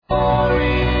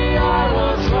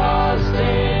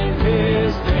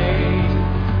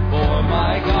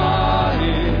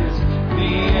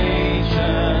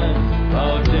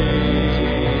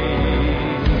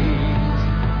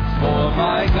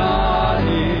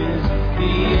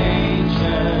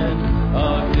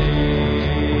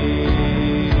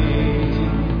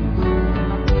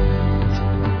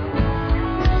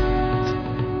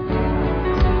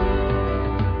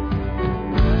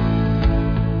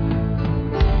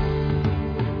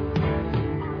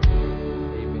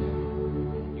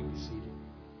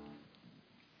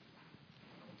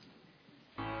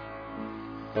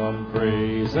Come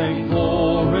praise and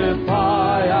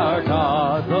glorify our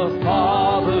God, the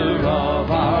Father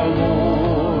of our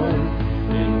Lord.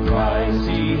 In Christ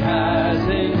He has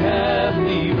in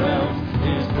heavenly realms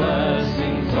His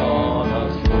blessings on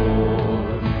us,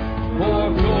 Lord.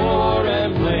 For pure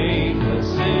and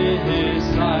blameless in His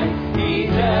sight He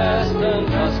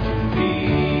destined us to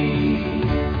be.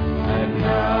 And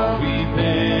now we've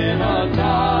been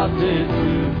adopted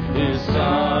through His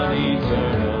Son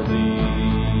eternally.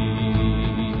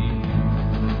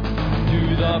 To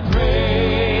the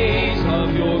praise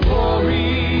of your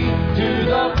glory, to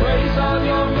the praise of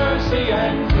your mercy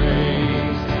and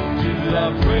grace, to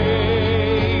the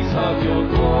praise of your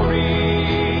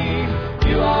glory,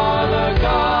 you are the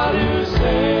God who saves.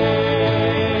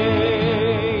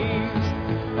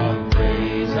 Come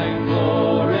praise and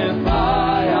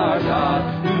glorify our God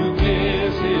who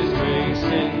gives His grace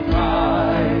in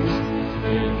Christ.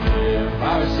 In Him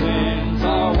our sins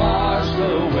are washed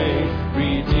away,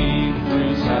 redeemed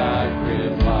through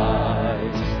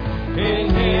sacrifice. In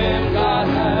Him God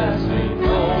has made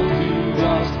known to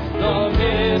us the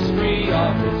mystery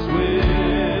of His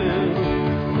will,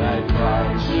 that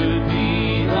Christ should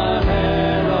be the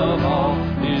head of all,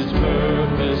 His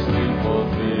purpose to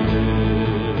fulfill.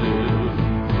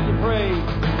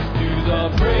 To the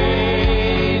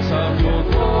praise of your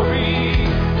glory,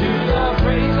 to the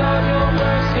praise of your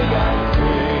mercy and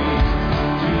grace,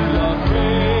 to the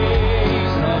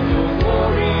praise of your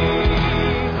glory,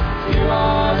 you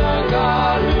are the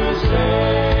God who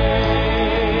saves.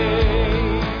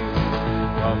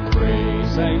 Come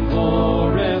praise and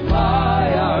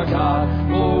glorify our God,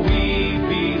 for we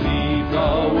believe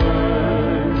the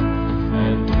word,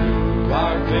 and through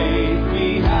our faith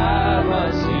we have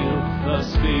a seal, the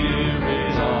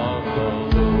Spirit of the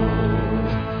Lord.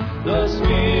 The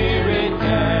Spirit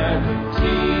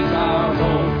guarantees our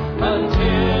hope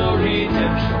until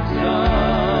redemption's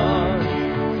done,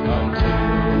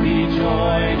 until we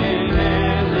join in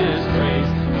endless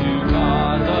praise to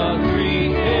God the three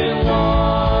in one.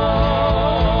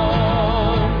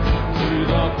 To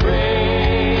the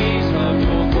praise of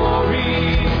your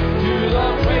glory, to the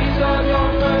praise of your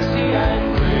mercy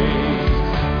and grace,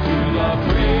 to the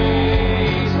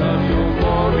praise of your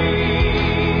glory,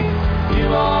 you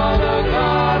are the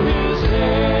God who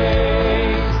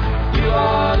saves. You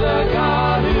are the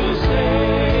God who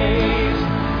saves.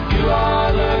 You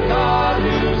are the God who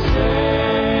saves.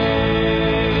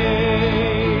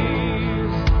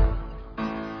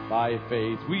 By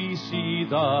faith we see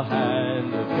the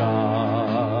hand of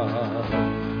God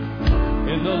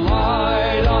in the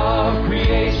light of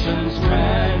creation's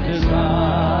grand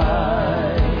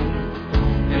design,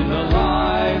 in the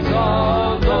lives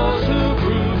of those who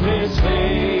prove His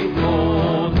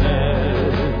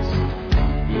faithfulness,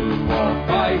 who walk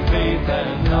by faith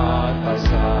and not by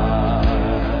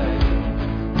sight.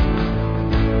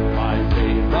 By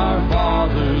faith our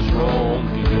fathers roamed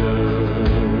the earth,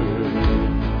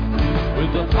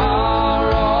 with the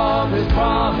power of His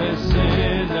promise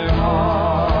in their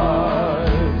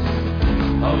hearts,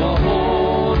 of a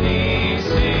holy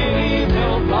city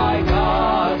built by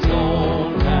God's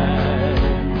own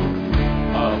hand,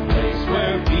 a place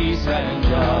where peace and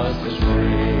justice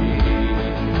reign.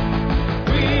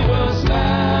 We will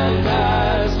stand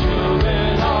as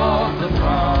children of the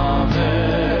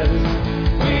promise.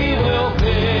 We will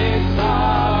fix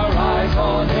our eyes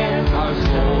on Him, our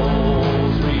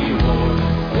soul's reward,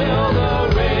 till the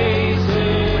race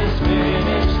is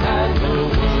finished and the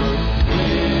work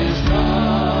is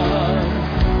done.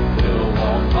 We'll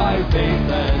walk by faith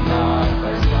and not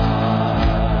by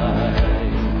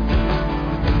sight.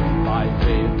 By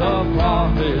faith the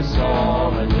prophets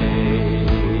saw a day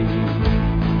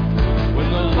when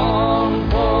the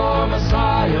longed-for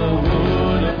Messiah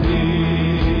would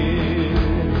appear,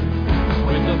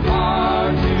 with the power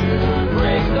to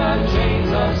break the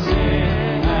chains of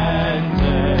sin and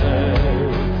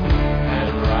death, and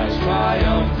rise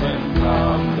triumphant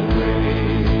from the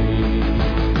grave.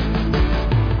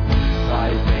 By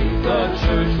faith the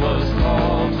church was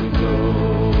called to go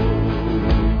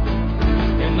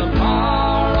in the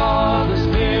power of the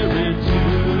Spirit to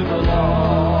the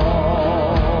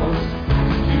lost,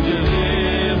 to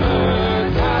deliver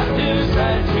captives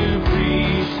and to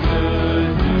preach good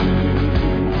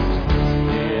news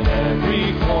in every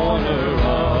corner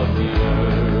of the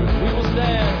earth. We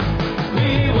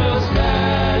will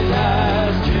stand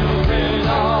as children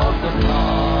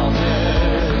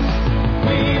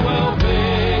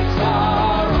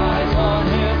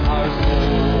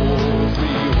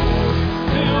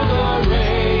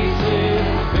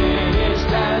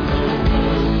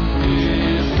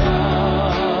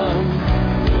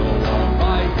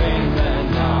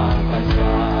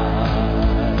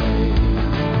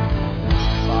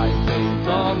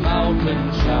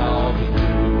mountains shall be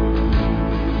moved,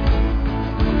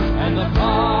 and the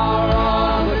power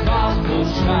of the gospel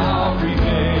shall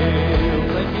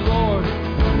prevail. Thank you, Lord.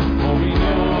 For we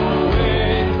know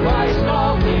in Christ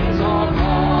all things are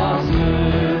possible.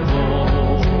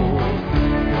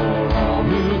 For all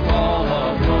who call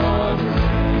upon your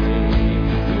name,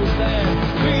 we will stand.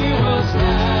 We will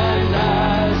stand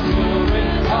as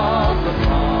children of the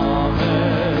promise.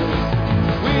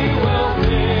 We will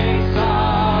fix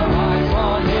our eyes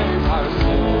on Him, our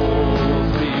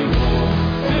souls be warm,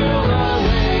 till the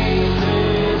race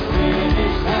is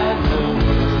finished and the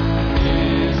work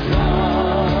is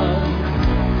done.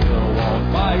 We'll walk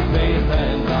by faith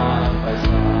and not by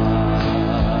sight.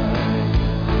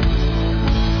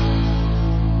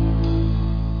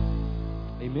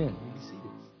 Amen. You can be seated.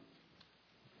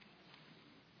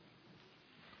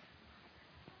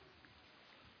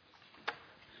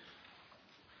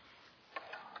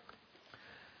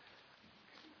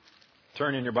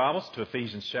 Turn in your Bibles to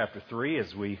Ephesians chapter 3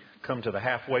 as we come to the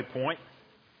halfway point.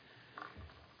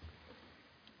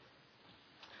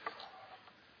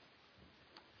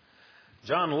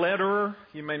 John Lederer,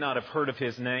 you may not have heard of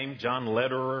his name. John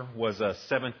Lederer was a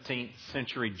 17th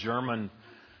century German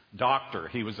doctor.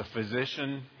 He was a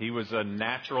physician, he was a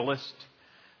naturalist,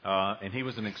 and he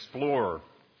was an explorer.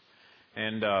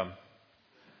 And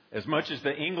as much as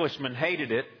the Englishmen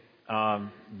hated it,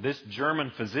 this German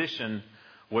physician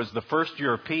was the first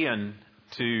European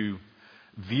to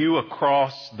view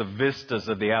across the vistas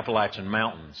of the Appalachian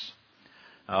Mountains.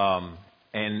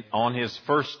 And on his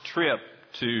first trip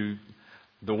to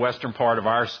the western part of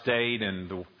our state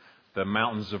and the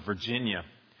mountains of Virginia,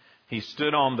 he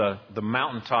stood on the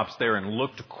mountaintops there and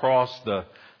looked across the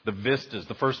vistas.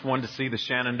 The first one to see the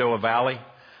Shenandoah Valley,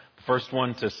 the first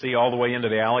one to see all the way into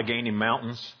the Allegheny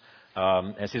Mountains.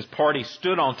 As his party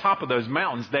stood on top of those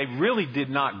mountains, they really did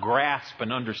not grasp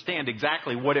and understand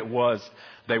exactly what it was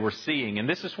they were seeing. And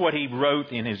this is what he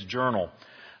wrote in his journal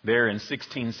there in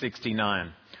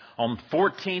 1669. On the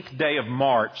 14th day of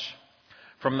March,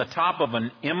 from the top of an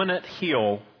eminent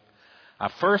hill, I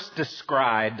first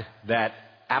descried that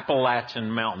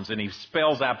Appalachian Mountains, and he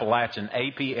spells Appalachian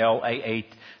A-P-A-L-A-T-E-A-N.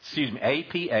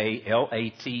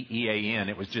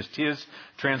 It was just his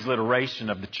transliteration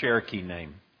of the Cherokee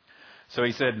name. So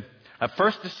he said, I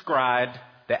first described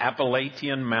the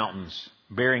Appalachian Mountains,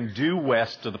 bearing due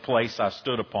west to the place I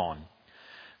stood upon.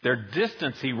 Their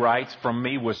distance, he writes, from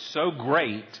me was so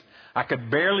great, I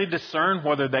could barely discern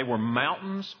whether they were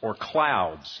mountains or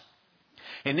clouds.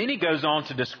 And then he goes on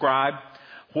to describe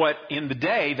what in the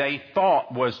day they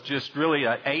thought was just really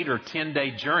an 8 or 10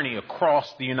 day journey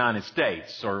across the United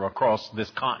States or across this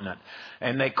continent.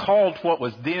 And they called what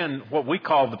was then what we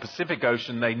call the Pacific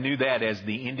Ocean, they knew that as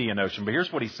the Indian Ocean. But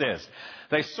here's what he says.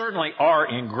 They certainly are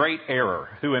in great error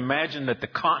who imagine that the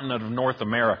continent of North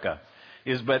America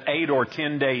is but 8 or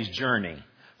 10 days journey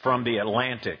from the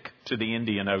Atlantic to the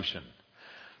Indian Ocean.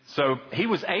 So he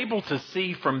was able to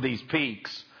see from these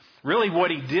peaks really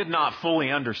what he did not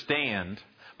fully understand.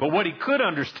 But what he could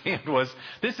understand was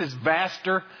this is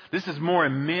vaster, this is more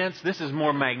immense, this is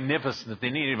more magnificent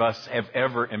than any of us have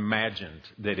ever imagined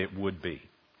that it would be.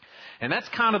 And that's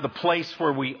kind of the place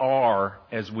where we are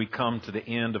as we come to the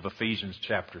end of Ephesians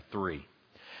chapter 3.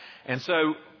 And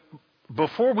so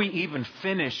before we even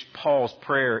finish Paul's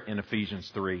prayer in Ephesians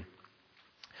 3,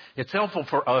 it's helpful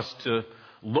for us to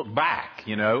look back,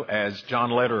 as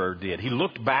John Lederer did. He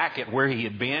looked back at where he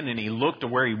had been and he looked to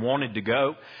where he wanted to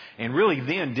go and really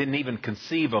then didn't even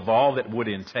conceive of all that would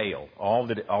entail, all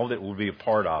that would be a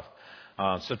part of.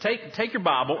 So take your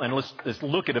Bible and let's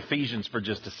look at Ephesians for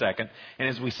just a second. And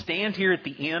as we stand here at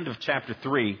the end of chapter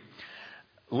 3,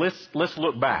 let's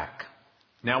look back.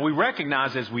 Now we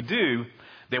recognize as we do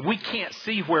that we can't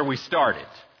see where we started.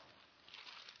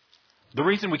 The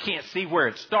reason we can't see where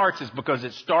it starts is because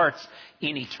it starts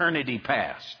in eternity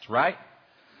past, right?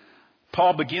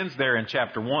 Paul begins there in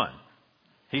chapter 1.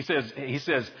 He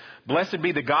says, blessed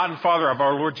be the God and Father of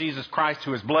our Lord Jesus Christ,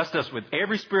 who has blessed us with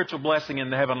every spiritual blessing in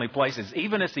the heavenly places,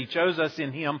 even as He chose us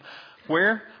in Him,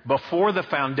 where? Before the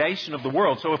foundation of the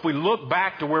world. So if we look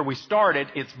back to where we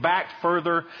started, it's back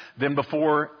further than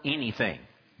before anything.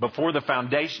 Before the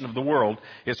foundation of the world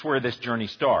is where this journey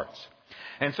starts.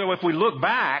 And so if we look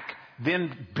back,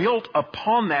 then built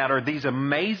upon that are these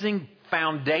amazing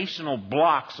foundational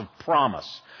blocks of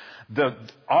promise.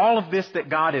 All of this that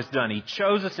God has done. He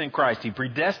chose us in Christ. He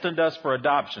predestined us for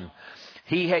adoption.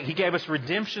 He gave us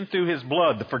redemption through His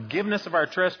blood, the forgiveness of our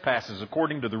trespasses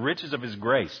according to the riches of His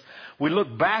grace. We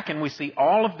look back and we see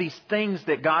all of these things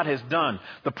that God has done.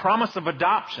 The promise of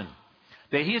adoption,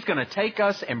 that He is going to take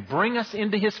us and bring us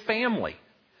into His family.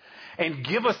 and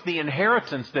give us the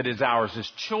inheritance that is ours as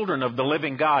children of the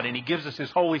living God. And He gives us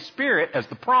His Holy Spirit as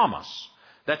the promise.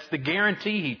 That's the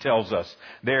guarantee He tells us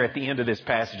there at the end of this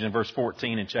passage in verse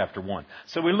 14 in chapter 1.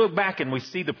 So we look back and we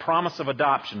see the promise of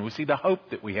adoption. We see the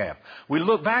hope that we have. We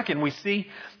look back and we see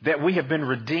that we have been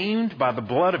redeemed by the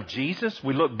blood of Jesus.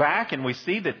 We look back and we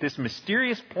see that this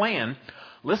mysterious plan,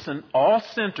 listen, all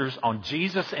centers on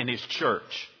Jesus and His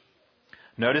church.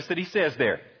 Notice that He says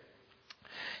there.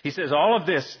 He says all of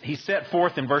this He set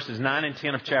forth in verses 9 and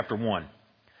 10 of chapter 1.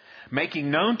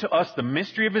 Making known to us the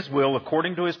mystery of His will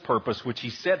according to His purpose, which He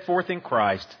set forth in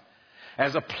Christ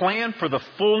as a plan for the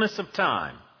fullness of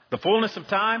time. The fullness of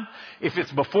time, if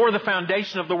it's before the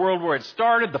foundation of the world where it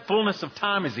started, the fullness of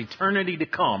time is eternity to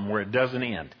come where it doesn't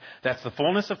end. That's the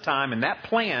fullness of time, and that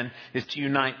plan is to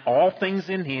unite all things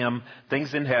in Him,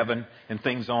 things in heaven and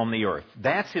things on the earth.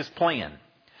 That's His plan.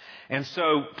 And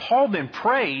so Paul then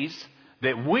prays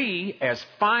that we as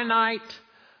finite,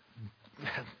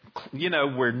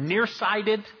 we're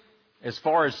nearsighted as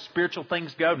far as spiritual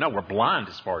things go. No, we're blind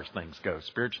as far as things go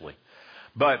spiritually.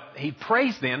 But he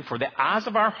prays then for the eyes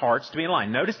of our hearts to be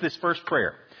aligned. Notice this first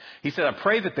prayer. He said, I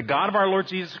pray that the God of our Lord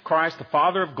Jesus Christ, the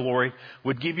Father of glory,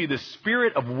 would give you the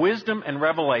spirit of wisdom and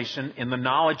revelation in the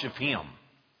knowledge of Him.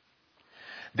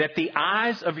 That the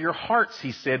eyes of your hearts,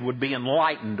 he said, would be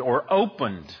enlightened or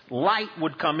opened. Light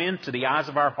would come into the eyes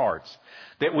of our hearts.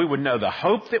 That we would know the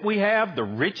hope that we have, the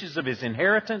riches of His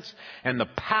inheritance, and the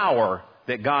power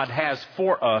that God has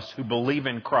for us who believe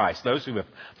in Christ. Those who have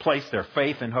placed their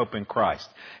faith and hope in Christ.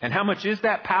 And how much is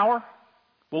that power?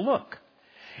 Well, look.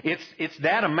 It's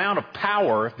that amount of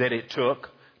power that it took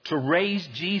to raise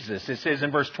Jesus. It says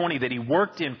in verse 20 that He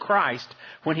worked in Christ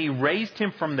when He raised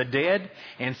Him from the dead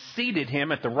and seated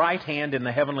Him at the right hand in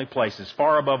the heavenly places,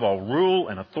 far above all rule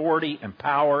and authority and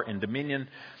power and dominion,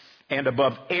 and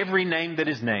above every name that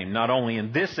is named, not only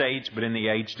in this age, but in the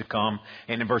age to come.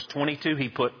 And in verse 22, He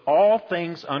put all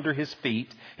things under His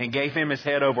feet and gave Him His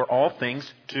head over all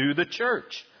things to the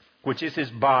church, which is His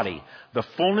body, the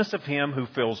fullness of Him who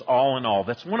fills all in all.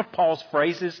 That's one of Paul's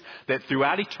phrases that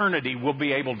throughout eternity we'll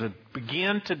be able to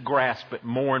begin to grasp it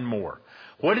more and more.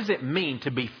 What does it mean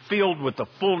to be filled with the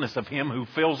fullness of Him who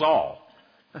fills all?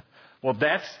 Well,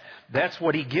 that's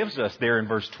what he gives us there in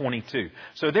verse 22.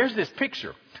 So there's this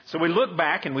picture. So we look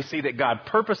back and we see that God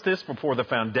purposed this before the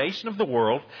foundation of the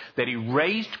world, that He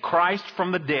raised Christ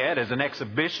from the dead as an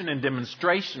exhibition and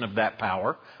demonstration of that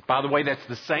power. By the way, that's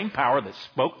the same power that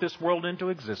spoke this world into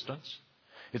existence.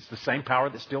 It's the same power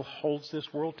that still holds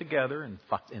this world together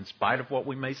in spite of what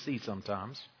we may see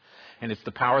sometimes. And it's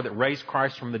the power that raised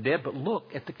Christ from the dead. But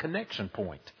look at the connection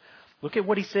point. Look at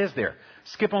what he says there.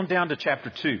 Skip on down to chapter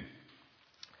 2.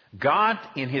 God,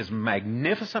 in His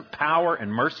magnificent power and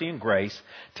mercy and grace,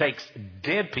 takes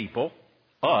dead people,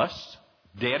 us,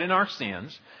 dead in our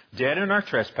sins, dead in our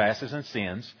trespasses and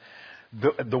sins,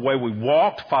 the way we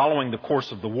walked, following the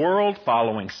course of the world,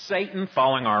 following Satan,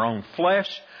 following our own flesh.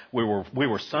 We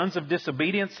were sons of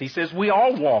disobedience. He says we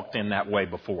all walked in that way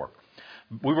before.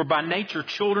 We were by nature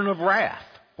children of wrath,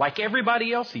 like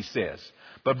everybody else, he says.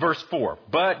 But verse 4,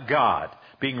 but God,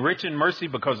 being rich in mercy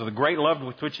because of the great love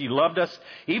with which He loved us,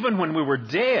 even when we were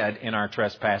dead in our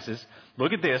trespasses,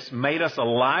 look at this, made us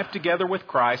alive together with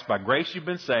Christ. By grace you've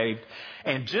been saved.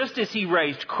 And just as He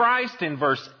raised Christ, in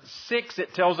verse 6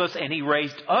 it tells us, and He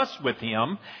raised us with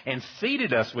Him and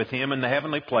seated us with Him in the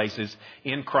heavenly places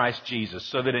in Christ Jesus,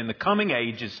 so that in the coming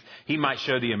ages He might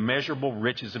show the immeasurable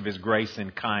riches of His grace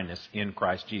and kindness in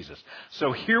Christ Jesus.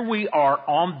 So here we are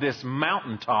on this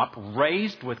mountaintop,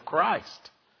 raised with Christ.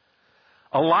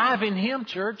 Alive in Him,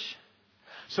 church.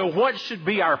 So what should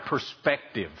be our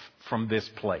perspective from this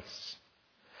place?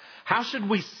 How should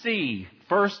we see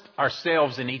first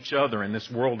ourselves and each other in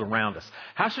this world around us?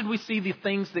 How should we see the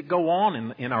things that go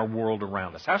on in our world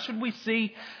around us? How should we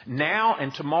see now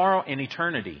and tomorrow and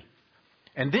eternity?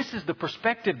 And this is the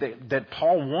perspective that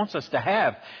Paul wants us to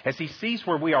have as he sees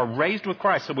where we are raised with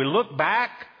Christ. So we look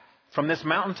back from this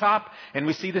mountaintop, and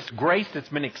we see this grace that's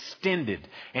been extended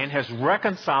and has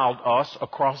reconciled us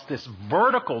across this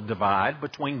vertical divide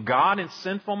between God and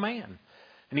sinful man.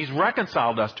 And He's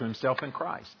reconciled us to Himself in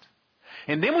Christ.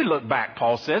 And then we look back,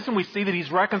 Paul says, and we see that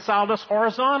He's reconciled us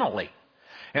horizontally.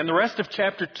 And the rest of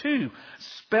chapter 2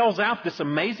 spells out this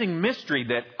amazing mystery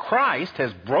that Christ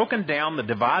has broken down the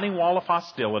dividing wall of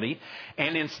hostility,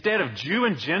 and instead of Jew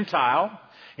and Gentile,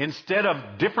 instead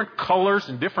of different colors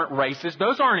and different races,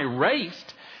 those aren't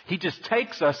erased. He just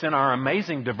takes us in our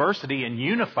amazing diversity and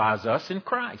unifies us in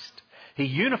Christ. He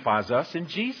unifies us in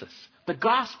Jesus. The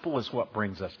gospel is what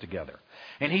brings us together.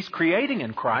 And He's creating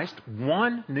in Christ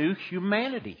one new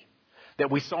humanity that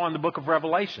we saw in the book of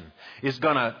Revelation is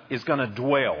going to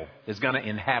dwell, is going to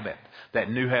inhabit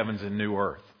that new heavens and new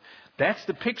earth. That's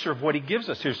the picture of what he gives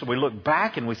us here. So we look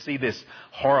back and we see this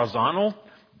horizontal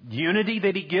unity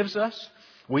that he gives us.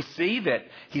 We see that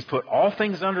he's put all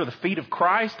things under the feet of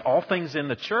Christ, all things in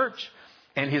the church.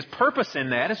 And his purpose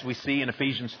in that, as we see in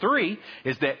Ephesians 3,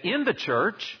 is that in the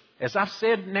church, as I've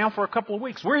said now for a couple of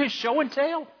weeks, we're his show and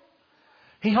tell.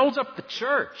 He holds up the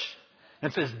church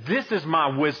and says, this is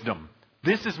my wisdom.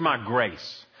 This is my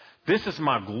grace. This is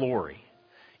my glory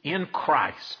in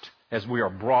Christ as we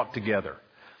are brought together.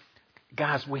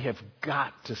 Guys, we have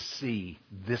got to see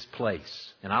this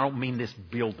place. And I don't mean this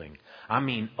building. I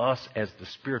mean us as the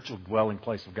spiritual dwelling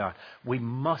place of God. We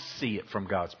must see it from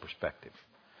God's perspective.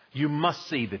 You must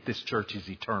see that this church is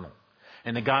eternal.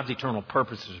 And that God's eternal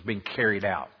purposes are being carried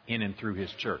out in and through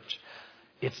his church.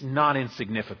 It's not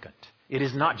insignificant. It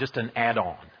is not just an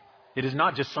add-on. It is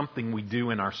not just something we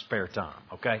do in our spare time,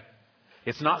 okay?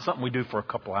 It's not something we do for a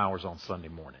couple hours on Sunday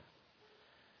morning.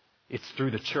 It's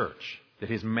through the church that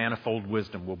his manifold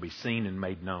wisdom will be seen and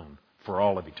made known for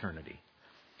all of eternity.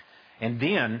 And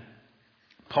then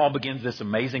Paul begins this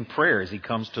amazing prayer as he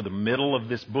comes to the middle of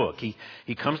this book.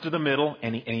 He comes to the middle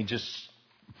and he just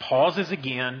pauses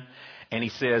again and he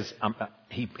says,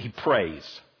 he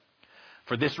prays.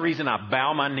 For this reason I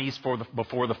bow my knees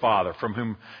before the Father, from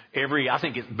whom I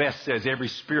think it best says every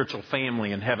spiritual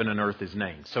family in heaven and earth is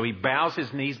named. So he bows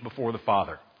his knees before the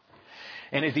Father.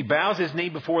 And as he bows his knee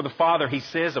before the Father, he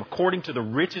says, according to the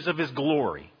riches of his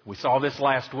glory, we saw this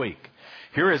last week,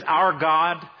 here is our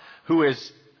God who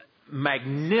is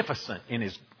magnificent in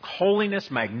his holiness,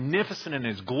 magnificent in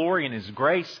his glory and his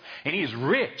grace, and he is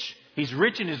rich. He's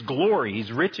rich in his glory.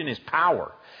 He's rich in his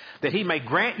power. That he may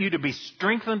grant you to be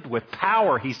strengthened with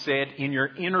power, he said, in your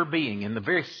inner being, in the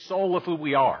very soul of who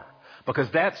we are. Because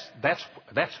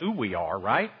that's who we are,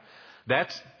 right?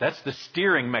 That's the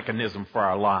steering mechanism for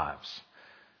our lives.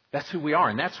 That's who we are,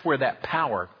 and that's where that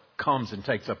power comes and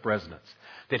takes up residence.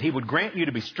 That he would grant you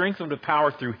to be strengthened with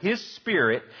power through his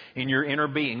Spirit in your inner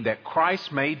being, that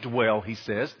Christ may dwell, he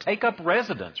says, take up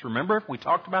residence. Remember, we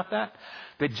talked about that?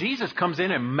 That Jesus comes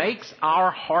in and makes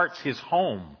our hearts his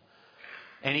home.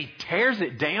 And he tears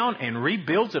it down and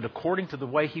rebuilds it according to the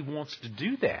way he wants to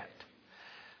do that.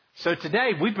 So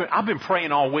today, I've been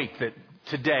praying all week that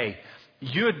today,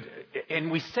 and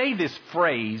we say this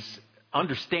phrase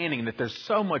understanding that there's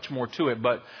so much more to it,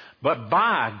 but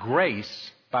by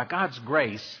grace, by God's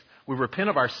grace, we repent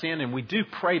of our sin and we do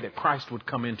pray that Christ would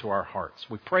come into our hearts.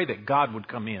 We pray that God would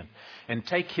come in and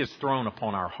take his throne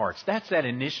upon our hearts. That's that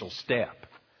initial step.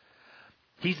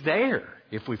 He's there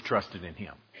if we've trusted in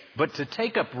him. But to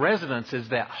take up residence is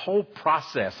that whole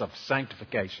process of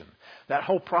sanctification, that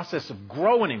whole process of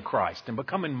growing in Christ and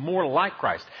becoming more like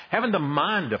Christ, having the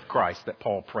mind of Christ that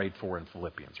Paul prayed for in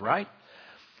Philippians, right?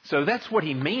 So that's what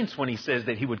he means when he says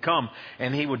that he would come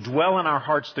and he would dwell in our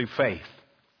hearts through faith.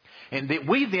 And that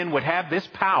we then would have this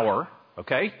power,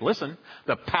 okay, listen,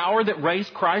 the power that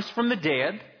raised Christ from the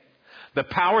dead, the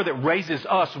power that raises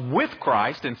us with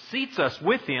Christ and seats us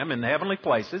with him in the heavenly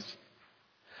places,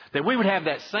 that we would have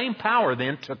that same power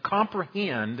then to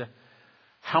comprehend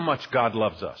how much God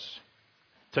loves us.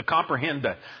 To comprehend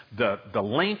the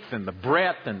length and the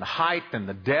breadth and the height and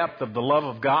the depth of the love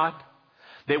of God.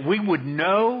 That we would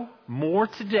know more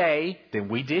today than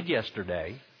we did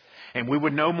yesterday. And we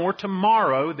would know more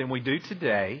tomorrow than we do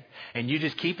today. And you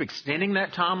just keep extending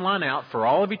that timeline out for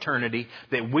all of eternity.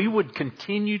 That we would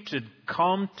continue to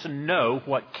come to know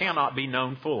what cannot be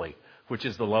known fully, which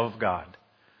is the love of God.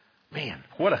 Man,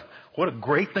 what a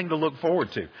great thing to look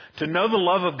forward to. To know the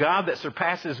love of God that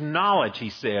surpasses knowledge, he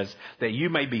says, that you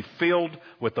may be filled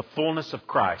with the fullness of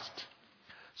Christ.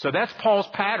 So that's Paul's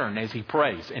pattern as he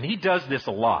prays. And he does this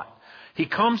a lot. He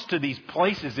comes to these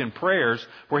places in prayers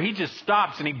where he just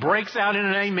stops and he breaks out in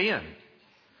an amen.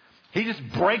 He just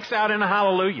breaks out in a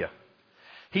hallelujah.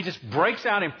 He just breaks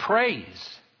out in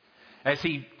praise as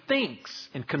he thinks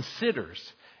and considers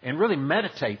and really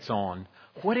meditates on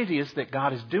what it is that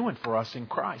God is doing for us in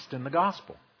Christ in the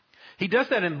gospel. He does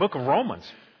that in the book of Romans.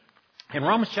 In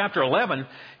Romans chapter 11,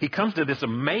 he comes to this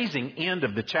amazing end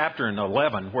of the chapter in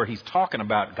 11 where he's talking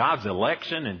about God's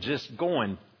election and just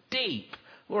going deep.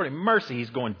 Lord have mercy, he's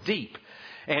going deep.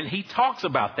 And he talks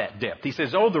about that depth. He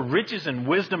says, oh, the riches and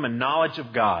wisdom and knowledge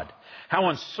of God. How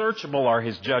unsearchable are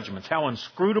his judgments. How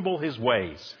inscrutable his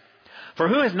ways. For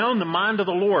who has known the mind of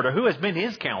the Lord, or who has been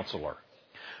his counselor?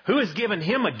 Who has given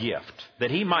him a gift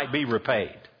that he might be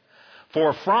repaid?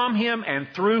 For from him and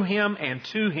through him and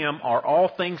to him are all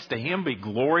things. To him be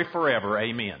glory forever.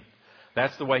 Amen.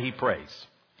 That's the way he prays.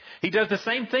 He does the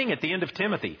same thing at the end of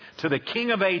Timothy. To the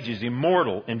King of ages,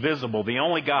 immortal, invisible, the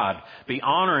only God, be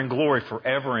honor and glory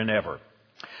forever and ever.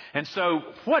 And so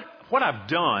what I've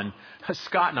done,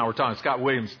 Scott and I were talking, Scott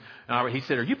Williams, and he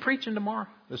said, are you preaching tomorrow?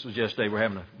 This was yesterday. We're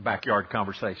having a backyard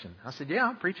conversation. I said, yeah,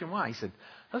 I'm preaching. Why? He said,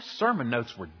 those sermon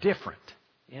notes were different.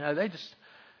 You know,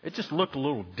 it just looked a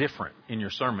little different in your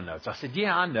sermon notes. I said,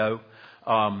 yeah, I know.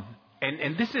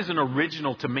 And this isn't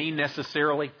original to me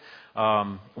necessarily.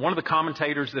 One of the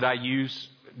commentators that I use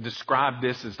described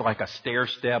this as like a stair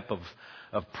step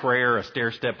of prayer, a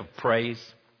stair step of praise.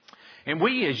 And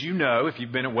we, as you know, if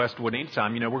you've been at Westwood any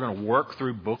time, you know we're going to work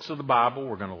through books of the Bible.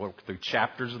 We're going to work through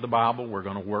chapters of the Bible. We're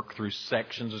going to work through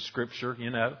sections of Scripture,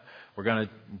 you know. We're going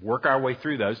to work our way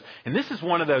through those. And this is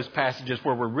one of those passages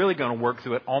where we're really going to work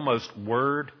through it almost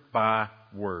word by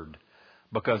word,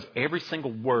 because every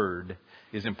single word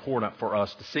is important for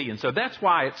us to see. And so that's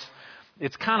why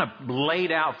it's kind of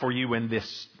laid out for you in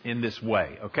this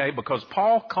way, okay? Because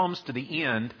Paul comes to the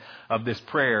end of this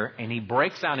prayer and he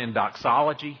breaks out in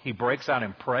doxology. He breaks out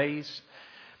in praise.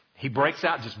 He breaks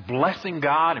out just blessing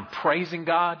God and praising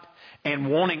God and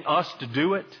wanting us to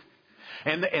do it.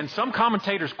 And some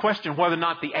commentators question whether or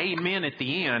not the amen at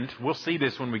the end, we'll see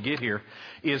this when we get here,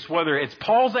 is whether it's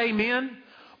Paul's amen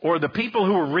or the people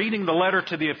who were reading the letter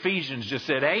to the Ephesians just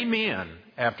said amen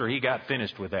after he got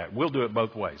finished with that. We'll do it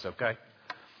both ways, okay?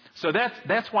 So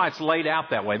that's why it's laid out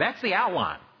that way. That's the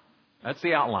outline. That's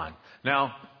the outline.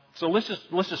 Now, so let's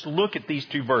just look at these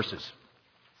two verses.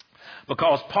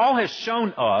 Because Paul has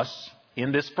shown us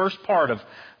in this first part of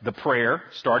the prayer,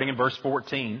 starting in verse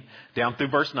 14 down through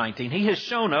verse 19, he has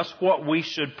shown us what we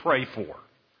should pray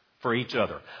for each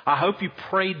other. I hope you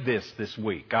prayed this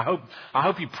week. I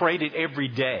hope you prayed it every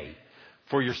day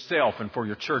for yourself and for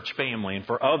your church family and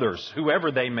for others,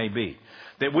 whoever they may be.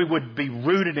 That we would be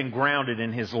rooted and grounded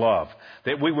in His love.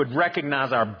 That we would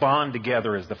recognize our bond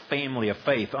together as the family of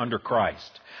faith under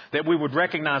Christ. That we would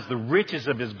recognize the riches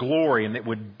of His glory and that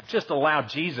would just allow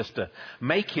Jesus to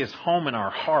make His home in our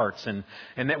hearts. And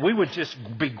that we would just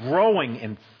be growing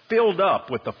and filled up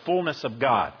with the fullness of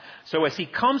God. So as he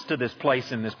comes to this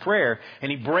place in this prayer and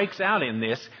he breaks out in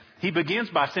this, he begins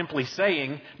by simply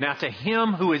saying, now to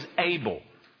Him who is able.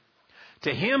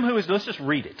 To Him who is, let's just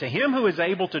read it. To Him who is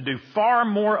able to do far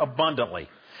more abundantly.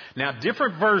 Now,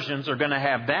 different versions are going to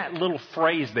have that little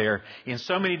phrase there in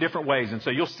so many different ways. And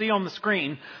so you'll see on the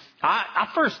screen, I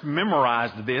first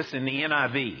memorized this in the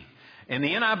NIV. And the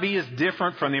NIV is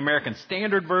different from the American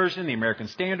Standard Version. The American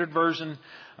Standard Version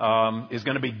is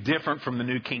going to be different from the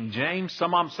New King James.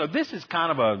 Some of them. So this is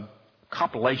kind of a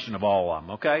compilation of all of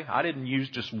them, okay? I didn't use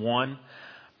just one.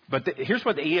 But here's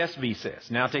what the ESV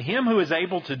says. Now, to Him who is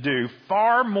able to do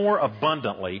far more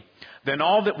abundantly than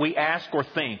all that we ask or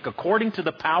think, according to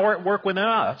the power at work within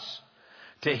us,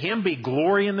 to Him be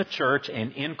glory in the church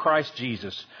and in Christ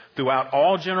Jesus throughout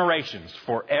all generations,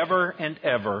 forever and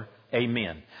ever.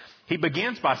 Amen. He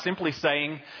begins by simply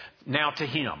saying, now to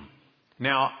Him.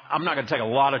 Now, I'm not going to take a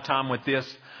lot of time with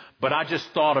this, but I just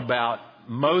thought about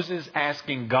Moses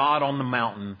asking God on the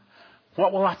mountain,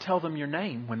 what will I tell them your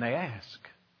name when they ask?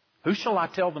 Who shall I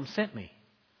tell them sent me?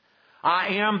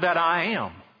 I am that I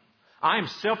am. I am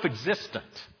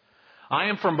self-existent. I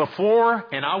am from before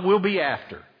and I will be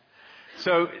after.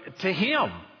 So to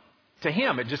Him,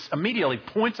 it just immediately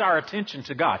points our attention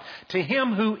to God. To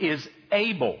Him who is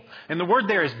able. And the word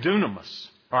there is dunamis.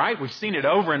 All right? We've seen it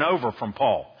over and over from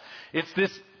Paul. It's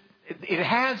this, it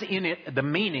has in it the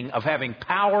meaning of having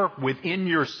power within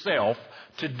yourself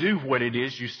to do what it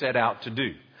is you set out to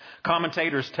do.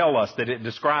 Commentators tell us that it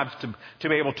describes to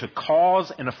be able to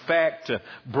cause an effect, to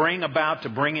bring about, to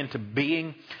bring into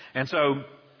being. And so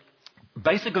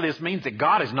basically this means that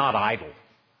God is not idle.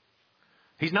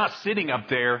 He's not sitting up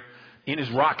there in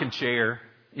His rocking chair,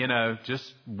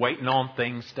 just waiting on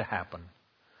things to happen.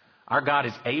 Our God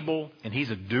is able and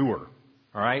He's a doer.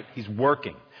 All right? He's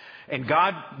working. And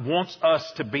God wants us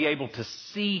to be able to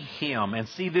see Him and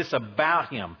see this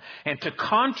about Him and to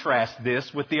contrast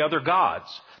this with the other gods.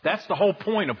 That's the whole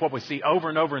point of what we see over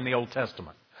and over in the Old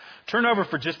Testament. Turn over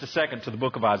for just a second to the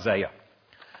book of Isaiah.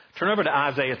 Turn over to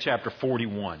Isaiah chapter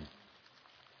 41.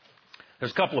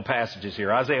 There's a couple of passages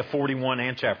here, Isaiah 41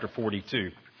 and chapter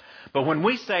 42. But when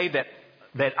we say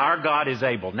that our God is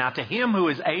able, now to Him who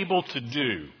is able to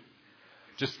do,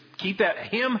 just keep that,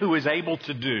 Him who is able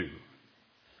to do.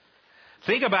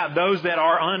 Think about those that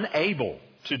are unable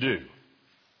to do.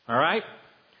 All right?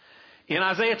 In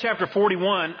Isaiah chapter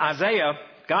 41,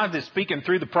 God is speaking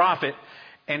through the prophet,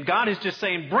 and God is just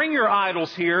saying, bring your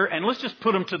idols here and let's just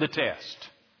put them to the test.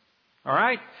 All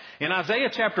right? In Isaiah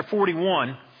chapter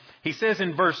 41, He says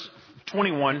in verse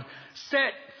 21,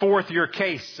 set forth your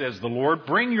case, says the Lord.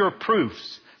 Bring your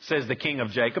proofs, says the King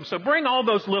of Jacob. So bring all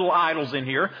those little idols in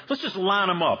here. Let's just line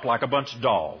them up like a bunch of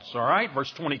dolls. All right?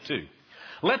 Verse 22.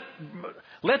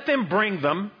 Let them bring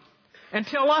them and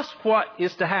tell us what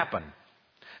is to happen.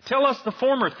 Tell us the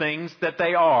former things that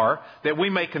they are, that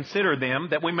we may consider them,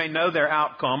 that we may know their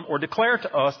outcome, or declare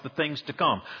to us the things to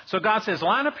come. So God says,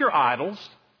 line up your idols.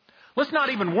 Let's not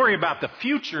even worry about the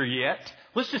future yet.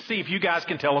 Let's just see if you guys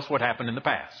can tell us what happened in the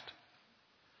past.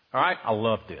 All right? I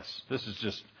love this.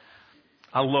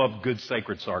 I love good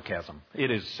sacred sarcasm. It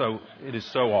is so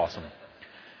awesome.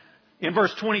 In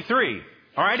verse 23,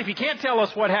 all right, if you can't tell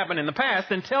us what happened in the past,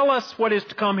 then tell us what is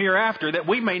to come hereafter, that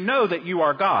we may know that you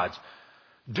are gods.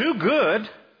 Do good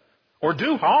or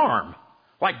do harm.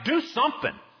 Like do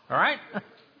something, all right?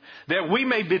 That we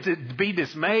may be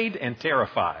dismayed and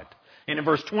terrified. And in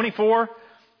verse 24,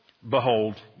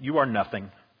 behold, you are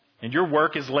nothing, and your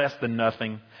work is less than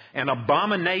nothing. An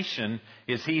abomination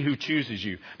is he who chooses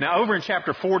you. Now over in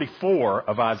chapter 44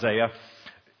 of Isaiah,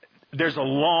 there's a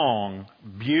long,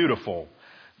 beautiful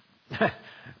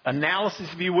analysis,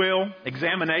 if you will,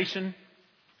 examination.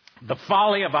 The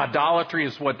folly of idolatry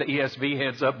is what the ESV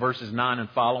heads up, verses 9 and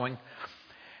following.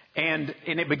 And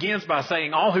it begins by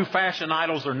saying, all who fashion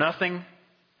idols are nothing,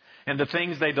 and the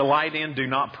things they delight in do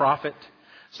not profit.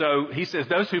 So he says,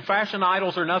 those who fashion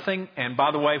idols are nothing, and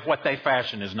by the way, what they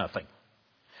fashion is nothing.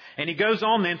 And he goes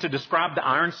on then to describe the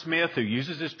ironsmith who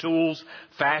uses his tools,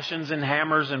 fashions and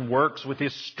hammers and works with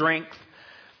his strength.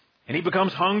 And he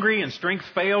becomes hungry and strength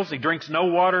fails. He drinks no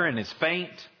water and is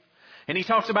faint. And he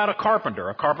talks about a carpenter.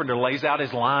 A carpenter lays out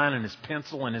his line and his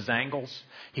pencil and his angles.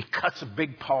 He cuts a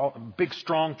big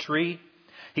strong tree.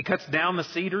 He cuts down the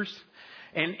cedars.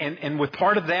 And with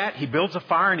part of that, he builds a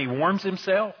fire and he warms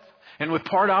himself. And with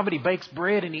part of it, he bakes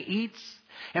bread and he eats.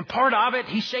 And part of it,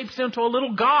 he shapes into a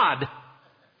little god.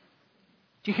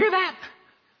 Do you hear that?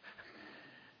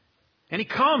 And he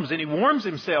comes and he warms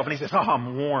himself and he says, oh,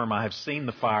 I'm warm. I have seen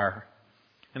the fire.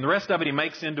 And the rest of it he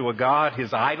makes into a god,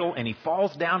 his idol, and he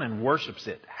falls down and worships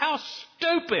it. How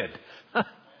stupid!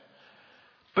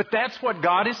 But that's what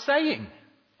God is saying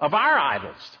of our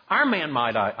idols, our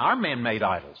man-made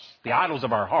idols, the idols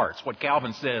of our hearts. What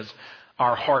Calvin says,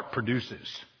 our heart produces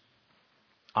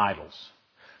idols.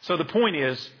 So the point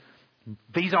is,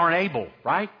 these aren't able,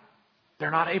 right? They're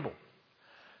not able.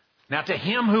 Now to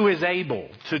him who is able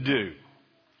to do,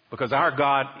 because our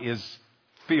God is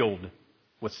filled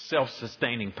with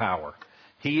self-sustaining power.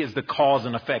 He is the cause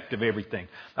and effect of everything.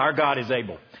 Our God is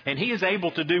able. And He is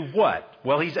able to do what?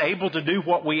 Well, He's able to do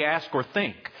what we ask or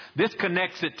think. This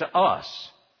connects it to us.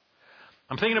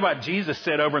 I'm thinking about Jesus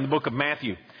said over in the book of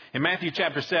Matthew. In Matthew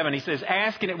chapter 7, He says,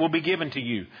 ask and it will be given to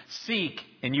you. Seek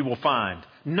and you will find.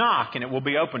 Knock and it will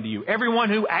be opened to you. Everyone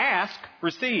who asks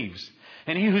receives.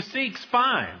 And he who seeks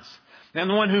finds. And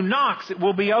the one who knocks, it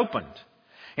will be opened.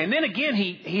 And then again,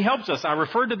 he helps us. I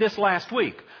referred to this last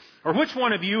week. Or which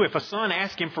one of you, if a son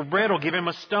asks him for bread, will give him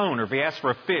a stone? Or if he asks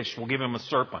for a fish, will give him a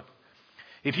serpent?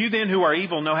 If you then who are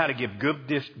evil know how to give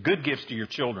good gifts to your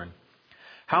children,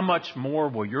 how much more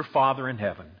will your Father in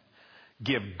heaven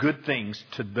give good things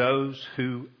to those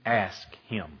who ask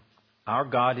Him? Our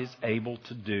God is able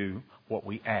to do what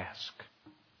we ask.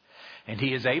 And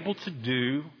He is able to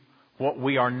do what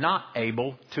we are not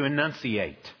able to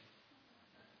enunciate.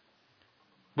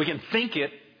 We can think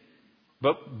it,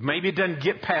 but maybe it doesn't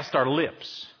get past our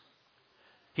lips.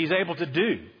 He's able to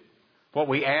do what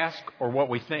we ask or what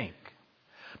we think.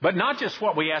 But not just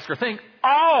what we ask or think,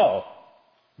 all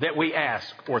that we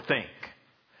ask or think.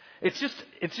 It's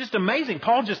just amazing.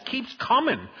 Paul just keeps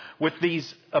coming with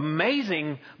these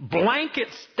amazing blanket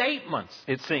statements,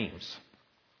 it seems.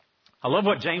 I love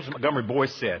what James Montgomery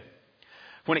Boyce said.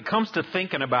 When it comes to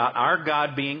thinking about our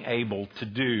God being able to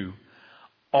do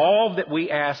all that we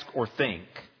ask or think,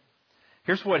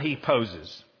 here's what he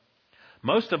poses.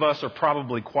 Most of us are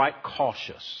probably quite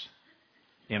cautious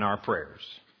in our prayers.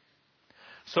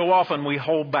 So often we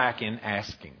hold back in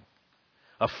asking,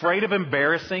 afraid of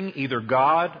embarrassing either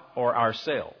God or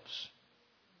ourselves.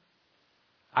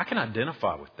 I can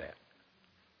identify with that.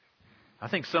 I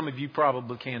think some of you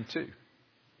probably can too.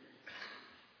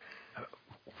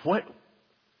 What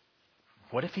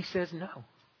if He says no?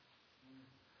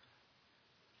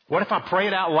 What if I pray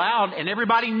it out loud and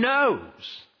everybody knows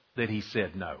that He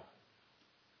said no?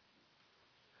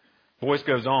 Boyce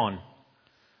goes on.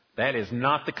 That is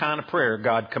not the kind of prayer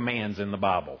God commands in the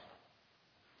Bible.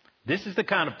 This is the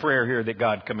kind of prayer here that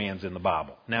God commands in the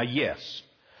Bible. Now, yes,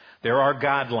 there are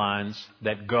guidelines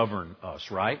that govern us,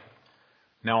 right?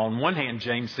 Now, on one hand,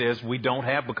 James says we don't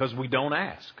have because we don't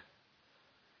ask.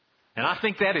 And I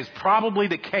think that is probably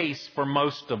the case for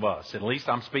most of us. At least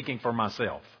I'm speaking for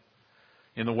myself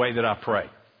in the way that I pray.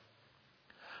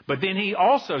 But then he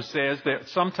also says that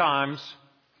sometimes,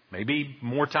 maybe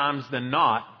more times than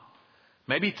not,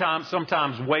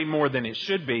 sometimes way more than it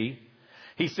should be,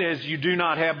 he says you do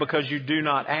not have because you do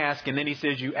not ask. And then he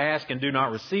says you ask and do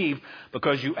not receive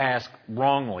because you ask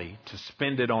wrongly to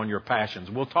spend it on your passions.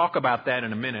 We'll talk about that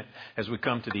in a minute as we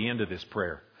come to the end of this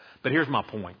prayer. But here's my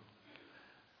point.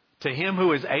 To him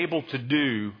who is able to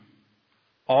do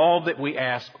all that we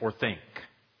ask or think.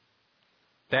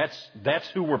 That's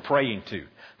who we're praying to.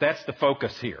 That's the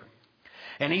focus here.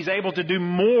 And he's able to do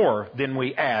more than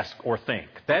we ask or think.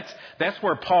 That's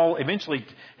where Paul eventually,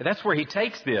 that's where he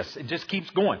takes this. It just keeps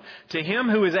going. To him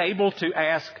who is able to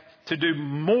ask to do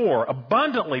more,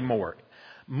 abundantly more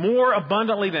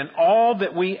abundantly than all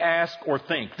that we ask or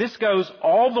think. This goes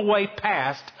all the way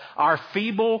past our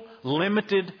feeble,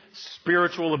 limited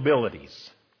spiritual abilities.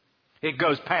 It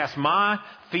goes past my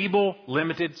feeble,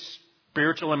 limited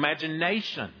spiritual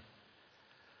imagination.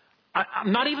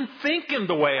 I'm not even thinking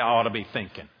the way I ought to be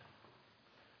thinking.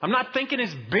 I'm not thinking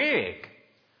as big,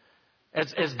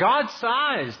 as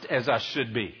God-sized as I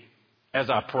should be as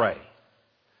I pray.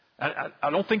 I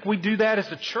don't think we do that as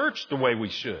a church the way we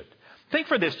should. Think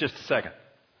for this just a second.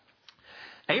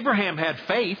 Abraham had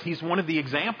faith. He's one of the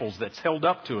examples that's held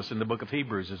up to us in the book of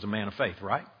Hebrews as a man of faith,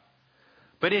 right?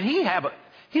 But he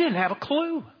didn't have a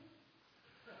clue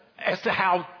as to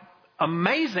how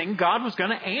amazing God was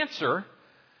going to answer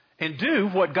and do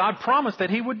what God promised that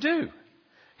he would do.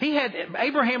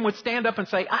 Abraham would stand up and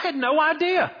say, I had no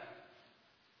idea.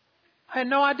 I had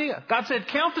no idea. God said,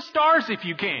 count the stars if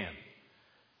you can.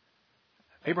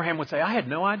 Abraham would say, I had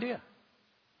no idea.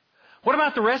 What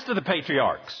about the rest of the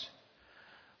patriarchs?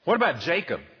 What about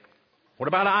Jacob? What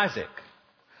about Isaac?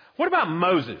 What about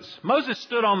Moses? Moses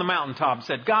stood on the mountaintop and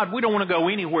said, God, we don't want to go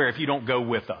anywhere if you don't go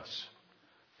with us.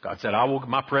 God said,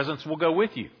 my presence will go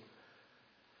with you.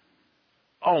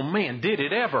 Oh man, did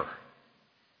it ever?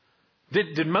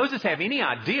 Did Moses have any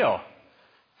idea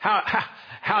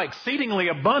how exceedingly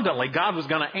abundantly God was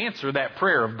going to answer that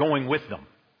prayer of going with them?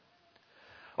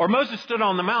 Or Moses stood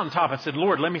on the mountaintop and said,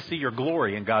 Lord, let me see your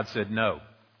glory. And God said, no.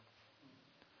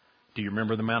 Do you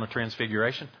remember the Mount of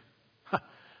Transfiguration?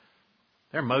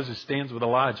 There Moses stands with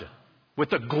Elijah,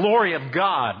 with the glory of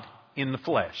God in the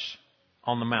flesh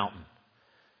on the mountain.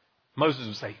 Moses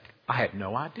would say, I had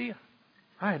no idea.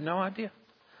 I had no idea.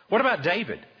 What about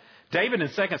David? David in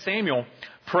 2 Samuel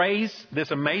prays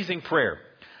this amazing prayer.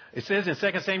 It says in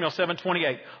 2 Samuel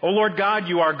 7:28, O Lord God,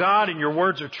 you are God and your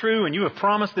words are true, and you have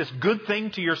promised this good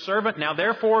thing to your servant. Now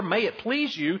therefore may it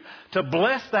please you to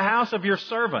bless the house of your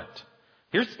servant.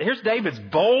 Here's David's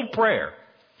bold prayer.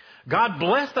 God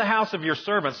bless the house of your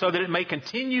servant so that it may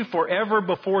continue forever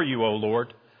before you, O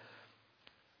Lord.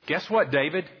 Guess what,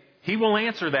 David? He will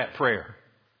answer that prayer.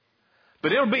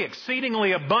 But it'll be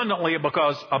exceedingly abundantly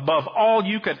because above all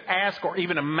you could ask or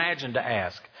even imagine to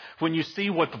ask when you see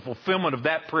what the fulfillment of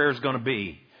that prayer is going to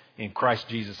be in Christ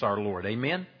Jesus our Lord.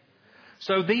 Amen?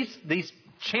 So these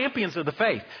champions of the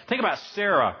faith, think about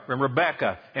Sarah and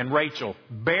Rebecca and Rachel.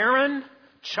 Barren,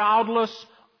 childless,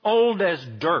 old as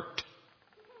dirt.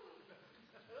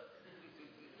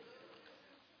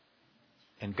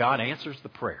 And God answers the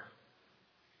prayer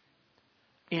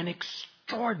in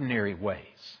extraordinary ways.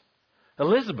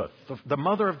 Elizabeth, the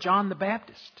mother of John the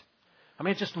Baptist. I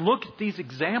mean, just look at these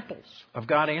examples of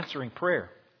God answering prayer.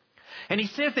 And he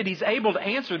says that he's able to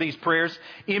answer these prayers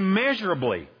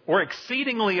immeasurably or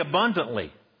exceedingly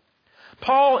abundantly.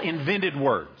 Paul invented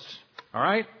words, all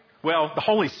right? Well, the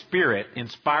Holy Spirit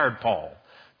inspired Paul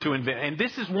to invent. And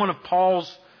this is one of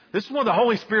the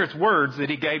Holy Spirit's words that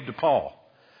he gave to Paul.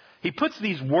 He puts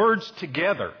these words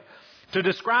together to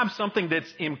describe something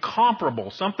that's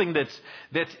incomparable, something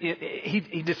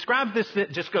he describes this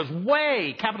that just goes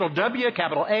way, capital W,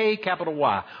 capital A, capital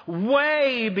Y,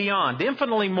 way beyond,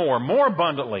 infinitely more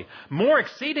abundantly, more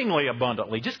exceedingly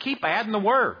abundantly. Just keep adding the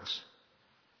words.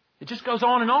 It just goes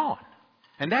on and on.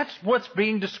 And that's what's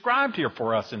being described here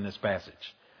for us in this passage.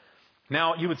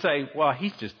 Now, you would say, well,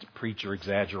 he's just a preacher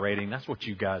exaggerating. That's what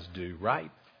you guys do,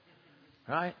 right?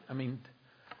 Right? I mean,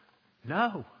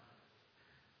 no.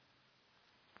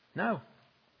 No.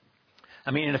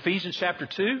 I mean, in Ephesians chapter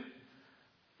 2,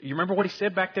 you remember what he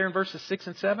said back there in verses 6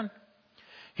 and 7?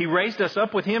 He raised us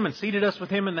up with him and seated us with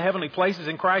him in the heavenly places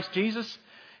in Christ Jesus,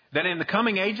 that in the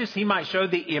coming ages he might show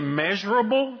the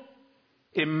immeasurable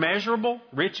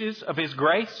riches of his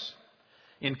grace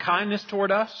in kindness toward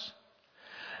us.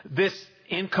 This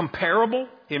incomparable,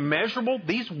 immeasurable.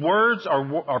 These words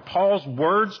are Paul's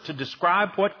words to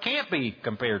describe what can't be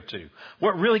compared to,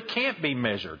 what really can't be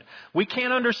measured. We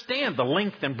can't understand the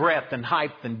length and breadth and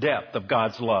height and depth of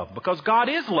God's love because God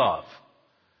is love.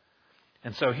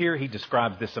 And so here he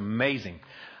describes this amazing,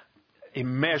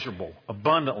 immeasurable,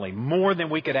 abundantly, more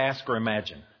than we could ask or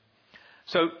imagine.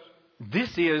 So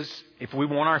this is, if we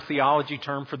want our theology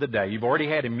term for the day, you've already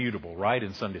had immutable, right,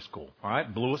 in Sunday school. All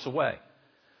right, blew us away.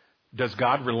 Does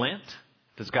God relent?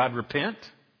 Does God repent?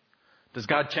 Does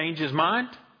God change His mind?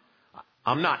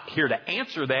 I'm not here to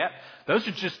answer that. Those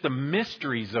are just the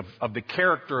mysteries of the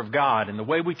character of God and the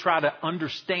way we try to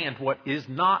understand what is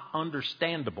not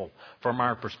understandable from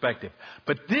our perspective.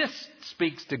 But this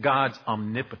speaks to God's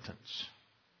omnipotence,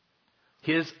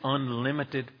 His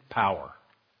unlimited power.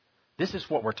 This is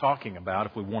what we're talking about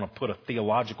if we want to put a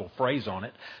theological phrase on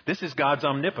it. This is God's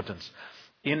omnipotence.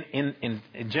 In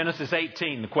Genesis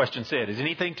 18, the question said, is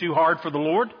anything too hard for the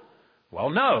Lord?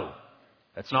 Well, no.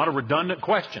 That's not a redundant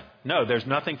question. No, there's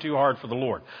nothing too hard for the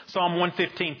Lord. Psalm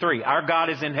 115:3, our God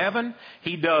is in heaven.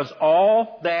 He does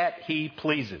all that He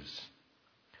pleases.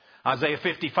 Isaiah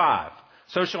 55,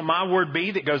 so shall my word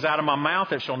be that goes out of my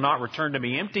mouth. It shall not return to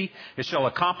me empty. It shall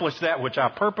accomplish that which I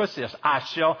purpose. Yes,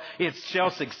 it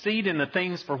shall succeed in the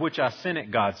things for which I sent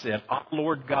it, God said. O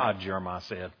Lord God, Jeremiah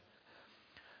said,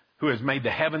 who has made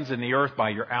the heavens and the earth by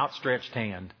your outstretched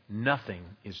hand, nothing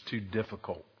is too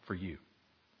difficult for you.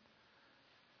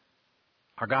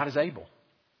 Our God is able.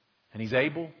 And He's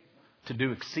able to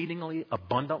do exceedingly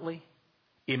abundantly,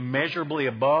 immeasurably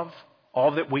above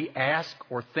all that we ask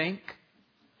or think.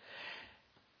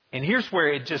 And here's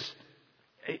where it just,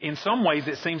 in some ways,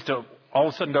 it seems to all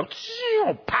of a sudden go,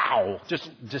 pow,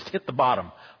 just hit the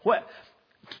bottom. What?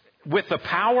 With the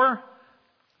power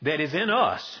that is in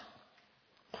us.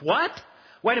 What?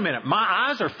 Wait a minute. My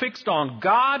eyes are fixed on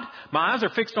God. My eyes are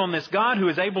fixed on this God who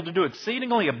is able to do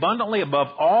exceedingly abundantly above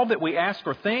all that we ask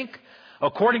or think,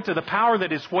 according to the power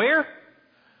that is where?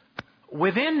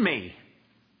 Within me.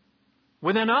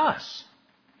 Within us.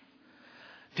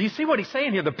 Do you see what he's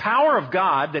saying here? The power of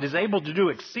God that is able to do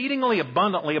exceedingly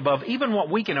abundantly above even what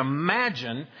we can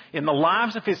imagine in the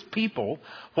lives of His people,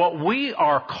 what we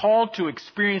are called to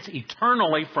experience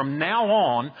eternally from now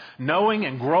on, knowing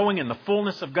and growing in the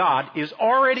fullness of God, is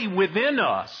already within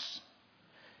us.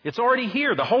 It's already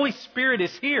here. The Holy Spirit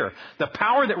is here. The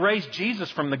power that raised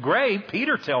Jesus from the grave,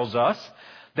 Peter tells us,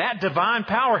 that divine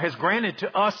power has granted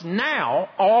to us now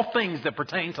all things that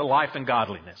pertain to life and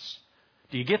godliness.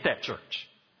 Do you get that, church?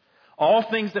 All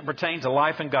things that pertain to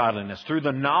life and godliness through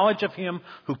the knowledge of Him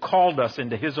who called us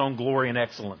into His own glory and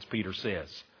excellence, Peter says.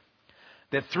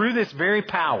 That through this very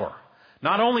power,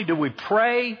 not only do we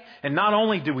pray and not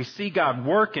only do we see God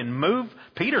work and move,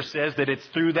 Peter says that it's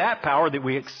through that power that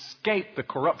we escape the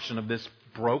corruption of this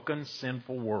broken,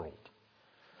 sinful world.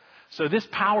 So this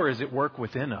power is at work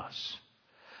within us.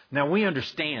 Now we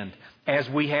understand, as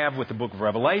we have with the book of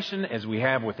Revelation, as we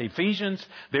have with Ephesians,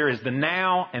 there is the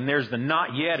now and there's the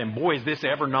not yet. And boy, is this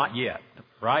ever not yet,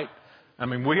 right? I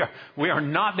mean, we are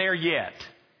not there yet.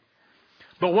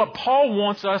 But what Paul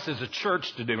wants us as a church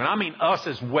to do, and I mean us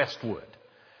as Westwood,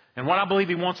 and what I believe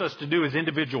he wants us to do as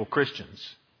individual Christians,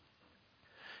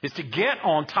 is to get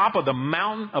on top of the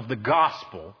mountain of the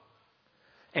gospel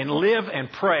and live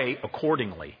and pray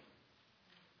accordingly.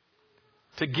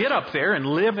 To get up there and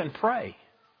live and pray.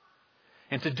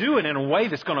 And to do it in a way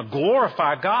that's going to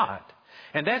glorify God.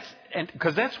 And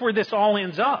because that's where this all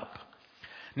ends up.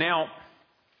 Now,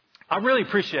 I really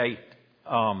appreciate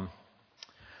a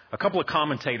couple of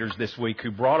commentators this week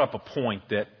who brought up a point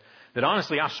that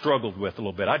honestly I struggled with a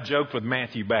little bit. I joked with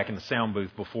Matthew back in the sound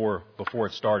booth before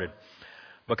it started.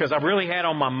 Because I really had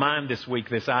on my mind this week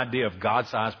this idea of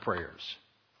God-sized prayers.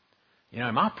 You know,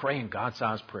 am I praying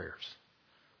God-sized prayers?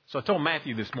 So I told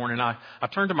Matthew this morning, I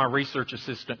turned to my research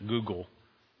assistant, Google,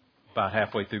 about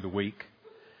halfway through the week.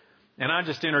 And I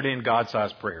just entered in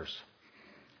God-sized prayers.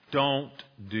 Don't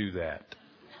do that.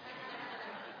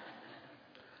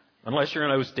 Unless you're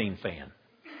an Osteen fan.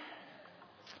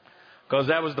 Because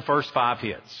that was the first 5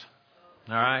 hits.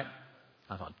 All right?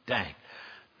 I thought, dang.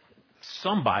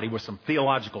 Somebody with some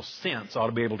theological sense ought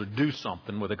to be able to do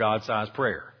something with a God-sized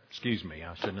prayer. Excuse me,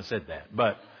 I shouldn't have said that.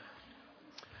 But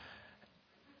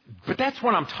that's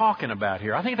what I'm talking about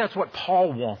here. I think that's what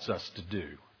Paul wants us to do.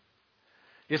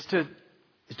 Is to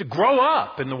grow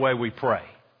up in the way we pray.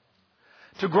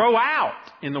 To grow out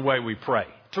in the way we pray.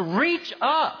 To reach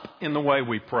up in the way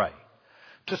we pray.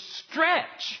 To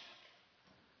stretch.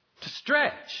 To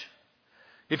stretch.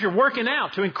 If you're working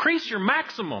out, to increase your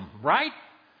maximum, right?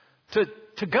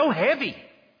 To go heavy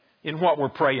in what we're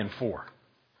praying for.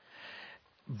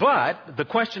 But the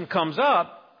question comes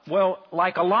up, well,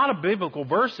 like a lot of biblical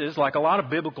verses, like a lot of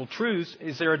biblical truths,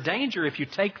 is there a danger if you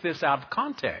take this out of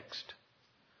context?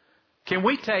 Can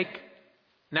we take,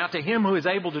 now to Him who is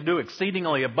able to do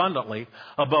exceedingly abundantly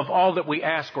above all that we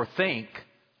ask or think,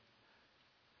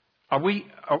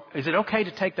 is it okay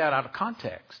to take that out of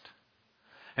context?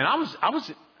 And I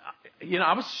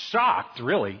was shocked,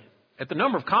 really, at the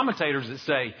number of commentators that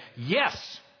say,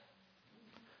 yes,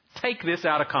 take this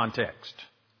out of context.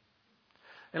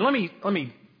 And let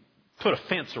me put a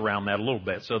fence around that a little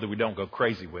bit so that we don't go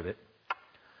crazy with it.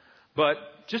 But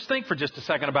just think for just a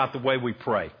second about the way we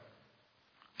pray.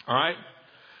 All right?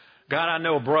 God, I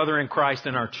know a brother in Christ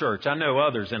in our church. I know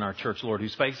others in our church, Lord,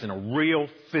 who's facing a real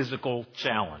physical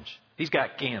challenge. He's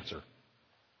got cancer.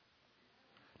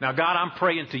 Now, God, I'm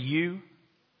praying to you.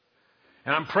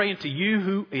 And I'm praying to you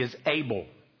who is able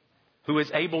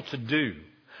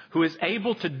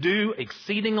to do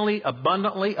exceedingly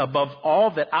abundantly above all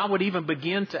that I would even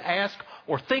begin to ask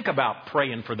or think about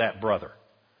praying for that brother.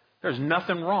 There's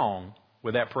nothing wrong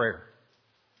with that prayer.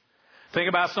 Think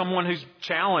about someone who's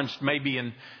challenged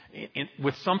maybe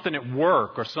with something at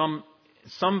work or some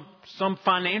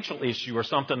financial issue or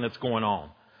something that's going on.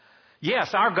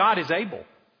 Yes, our God is able.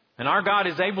 And our God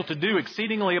is able to do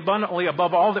exceedingly abundantly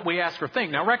above all that we ask or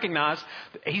think. Now recognize,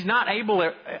 He's not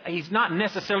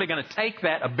necessarily going to take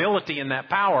that ability and that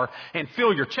power and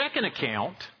fill your checking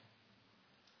account.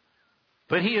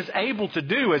 But He is able to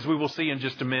do, as we will see in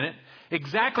just a minute,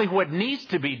 exactly what needs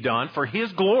to be done for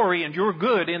His glory and your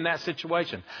good in that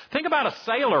situation. Think about a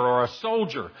sailor or a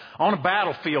soldier on a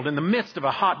battlefield in the midst of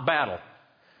a hot battle.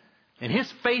 And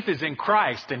his faith is in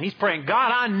Christ, and he's praying,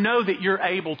 God, I know that you're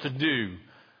able to do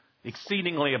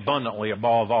exceedingly abundantly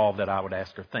above all that I would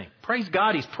ask or think. Praise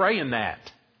God, he's praying that.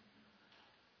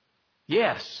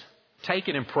 Yes, take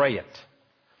it and pray it.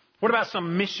 What about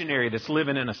some missionary that's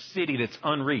living in a city that's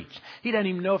unreached? He doesn't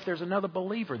even know if there's another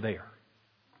believer there.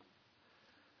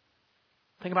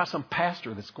 Think about some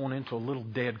pastor that's going into a little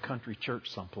dead country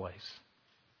church someplace.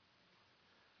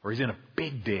 Or he's in a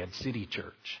big dead city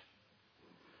church.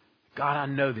 God, I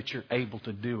know that you're able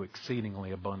to do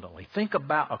exceedingly abundantly. Think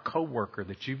about a coworker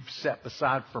that you've set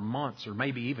beside for months or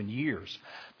maybe even years.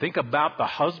 Think about the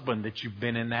husband that you've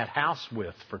been in that house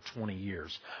with for 20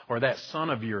 years, or that son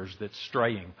of yours that's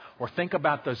straying, or think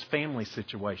about those family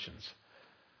situations.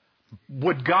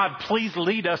 Would God please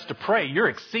lead us to pray?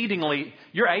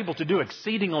 You're able to do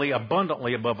exceedingly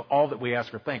abundantly above all that we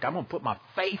ask or think. I'm going to put my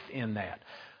faith in that.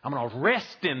 I'm going to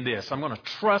rest in this. I'm going to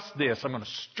trust this. I'm going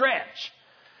to stretch.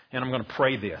 And I'm going to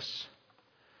pray this.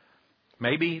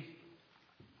 Maybe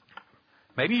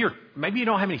you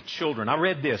don't have any children. I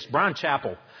read this. Brian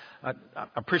Chappell. I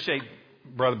appreciate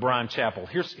Brother Brian Chappell.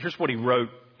 Here's what he wrote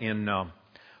in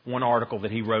one article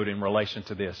that he wrote in relation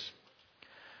to this.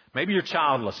 Maybe you're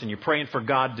childless and you're praying for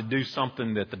God to do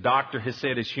something that the doctor has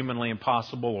said is humanly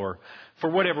impossible or for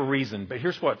whatever reason. But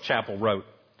here's what Chappell wrote.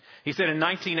 He said in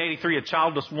 1983, a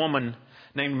childless woman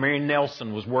named Mary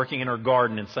Nelson was working in her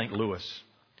garden in St. Louis,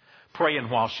 praying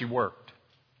while she worked.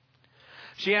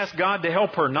 She asked God to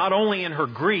help her not only in her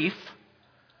grief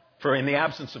for in the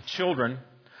absence of children,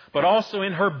 but also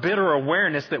in her bitter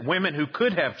awareness that women who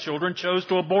could have children chose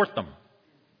to abort them.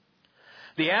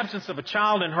 The absence of a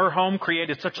child in her home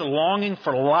created such a longing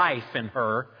for life in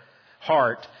her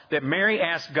heart that Mary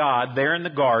asked God there in the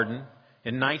garden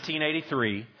in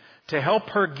 1983 to help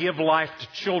her give life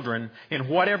to children in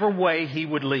whatever way He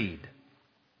would lead.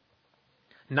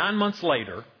 9 months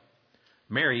later,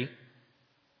 Mary,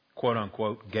 quote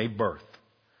unquote, gave birth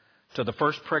to the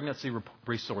first pregnancy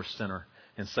resource center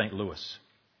in St. Louis.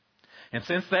 And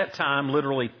since that time,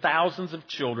 literally thousands of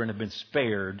children have been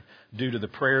spared due to the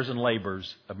prayers and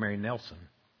labors of Mary Nelson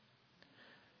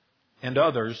and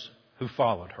others who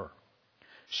followed her.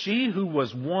 She who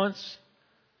once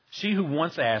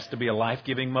asked to be a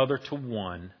life-giving mother to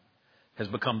one has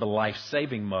become the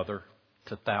life-saving mother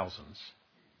to thousands.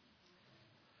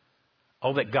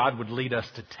 Oh, that God would lead us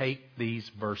to take these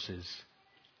verses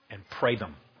and pray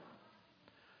them.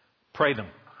 Pray them.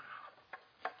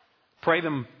 Pray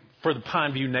them for the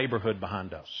Pineview neighborhood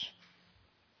behind us.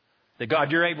 That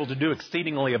God, you're able to do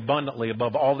exceedingly abundantly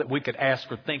above all that we could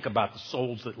ask or think about the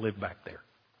souls that live back there.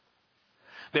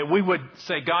 That we would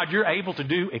say, God, you're able to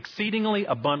do exceedingly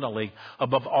abundantly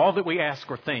above all that we ask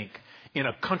or think in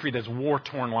a country that's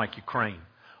war-torn like Ukraine.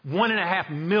 1.5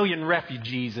 million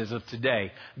refugees as of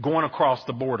today going across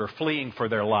the border, fleeing for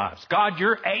their lives. God,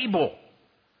 you're able.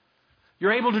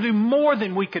 You're able to do more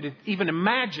than we could even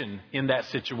imagine in that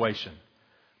situation.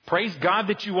 Praise God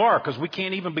that you are, because we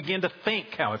can't even begin to think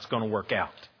how it's going to work out.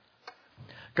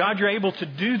 God, you're able to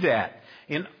do that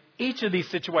in each of these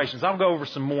situations, I'll go over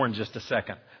some more in just a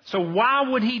second. So why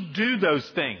would He do those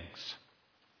things?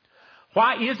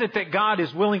 Why is it that God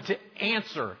is willing to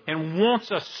answer and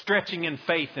wants us stretching in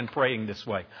faith and praying this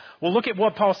way? Well, look at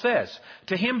what Paul says.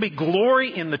 To Him be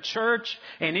glory in the church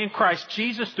and in Christ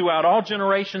Jesus throughout all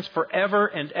generations forever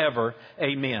and ever.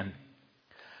 Amen.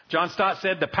 John Stott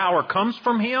said the power comes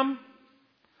from Him,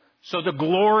 so the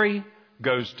glory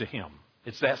goes to Him.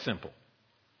 It's that simple.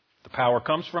 The power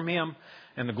comes from Him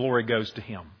and the glory goes to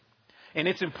Him. And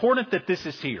it's important that this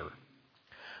is here,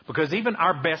 because even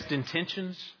our best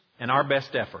intentions and our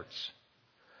best efforts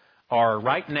are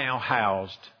right now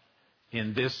housed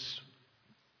in this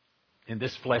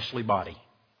fleshly body.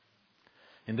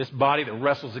 In this body that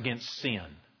wrestles against sin.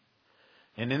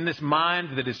 And in this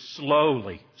mind that is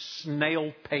slowly,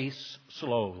 snail pace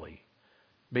slowly,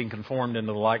 being conformed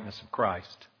into the likeness of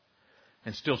Christ.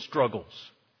 And still struggles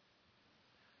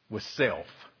with self,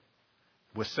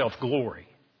 with self-glory,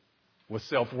 with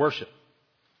self-worship,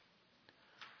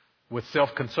 with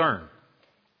self-concern.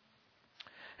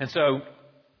 And so,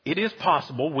 it is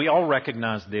possible, we all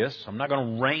recognize this. I'm not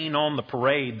going to rain on the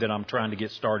parade that I'm trying to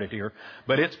get started here.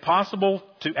 But it's possible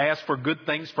to ask for good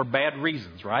things for bad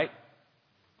reasons, right?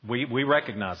 We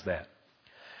recognize that.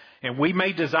 And we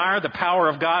may desire the power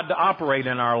of God to operate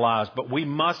in our lives, but we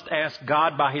must ask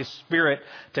God by His Spirit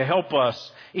to help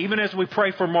us, even as we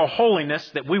pray for more holiness,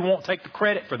 that we won't take the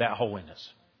credit for that holiness.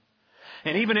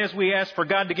 And even as we ask for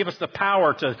God to give us the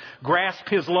power to grasp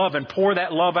His love and pour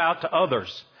that love out to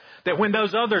others, that when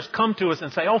those others come to us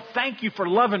and say, oh, thank you for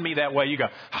loving me that way, you go,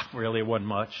 oh, really, it wasn't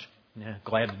much. Yeah,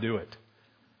 glad to do it.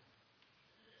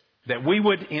 That we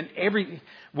would,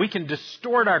 we can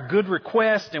distort our good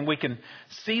requests and we can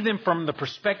see them from the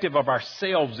perspective of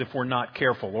ourselves if we're not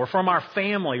careful, or from our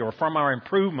family, or from our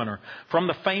improvement, or from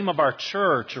the fame of our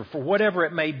church, or for whatever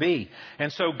it may be.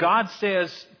 And so God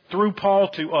says through Paul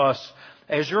to us,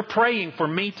 as you're praying for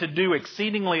me to do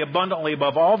exceedingly abundantly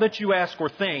above all that you ask or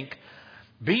think,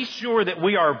 be sure that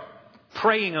we are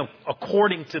praying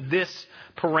according to this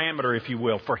parameter, if you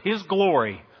will, for His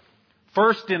glory.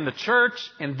 First in the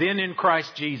church and then in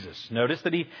Christ Jesus. Notice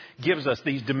that He gives us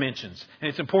these dimensions. And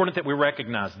it's important that we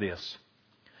recognize this.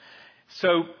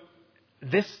 So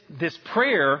this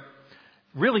prayer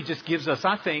really just gives us,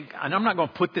 I think, and I'm not going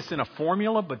to put this in a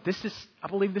formula, but I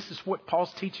believe this is what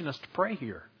Paul's teaching us to pray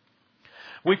here.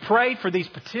 We pray for these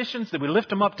petitions, that we lift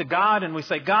them up to God, and we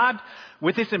say, God,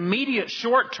 with this immediate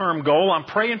short-term goal, I'm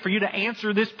praying for you to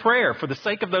answer this prayer for the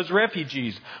sake of those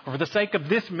refugees, or for the sake of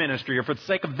this ministry, or for the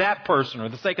sake of that person, or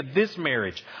the sake of this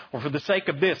marriage, or for the sake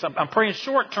of this. I'm praying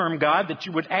short-term, God, that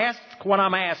you would ask what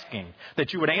I'm asking,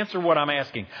 that you would answer what I'm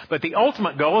asking. But the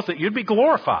ultimate goal is that you'd be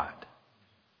glorified.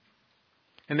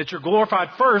 And that you're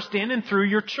glorified first in and through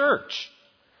your church.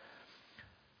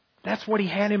 That's what He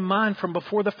had in mind from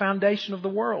before the foundation of the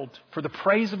world, for the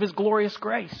praise of His glorious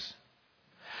grace.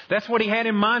 That's what He had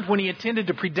in mind when He intended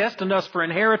to predestine us for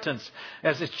inheritance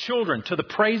as His children, to the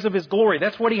praise of His glory.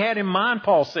 That's what He had in mind,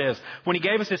 Paul says, when He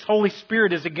gave us His Holy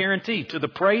Spirit as a guarantee, to the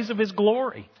praise of His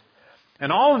glory.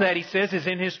 And all of that, he says, is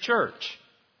in His church,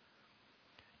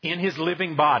 in His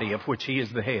living body, of which He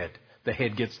is the head. The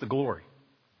head gets the glory.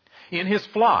 In His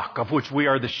flock, of which we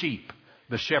are the sheep,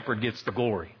 the shepherd gets the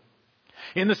glory.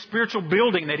 In the spiritual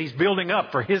building that He's building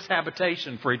up for His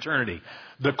habitation for eternity,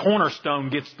 the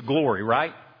cornerstone gets the glory,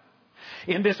 right?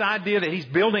 In this idea that He's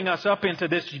building us up into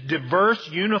this diverse,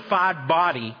 unified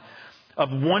body of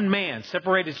one man,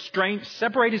 separated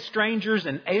strangers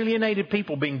and alienated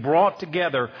people being brought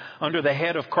together under the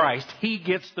head of Christ, He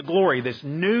gets the glory, this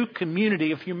new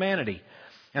community of humanity.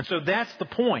 And so that's the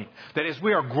point, that as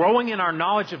we are growing in our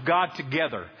knowledge of God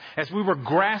together, as we were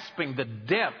grasping the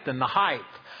depth and the height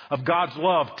of God's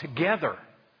love together,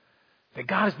 that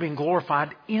God is being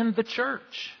glorified in the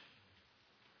church.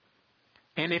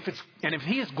 And if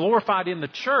He is glorified in the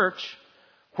church,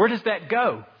 where does that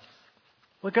go?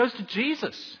 Well, it goes to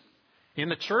Jesus. In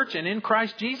the church and in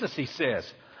Christ Jesus, he says.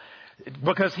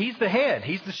 Because He's the head,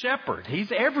 He's the shepherd, He's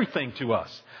everything to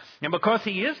us. And because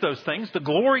He is those things, the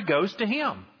glory goes to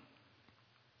Him.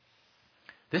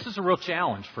 This is a real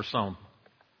challenge for some.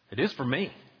 It is for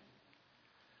me.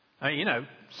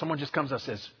 Someone just comes up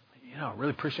and says, I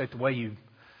really appreciate the way you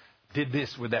did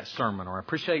this with that sermon, or I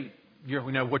appreciate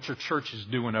what your church is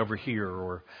doing over here,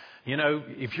 or,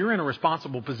 if you're in a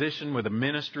responsible position with a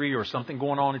ministry or something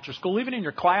going on at your school, even in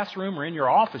your classroom or in your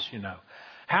office,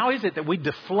 how is it that we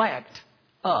deflect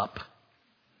up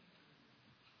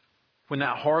when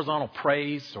that horizontal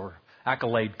praise or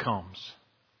accolade comes?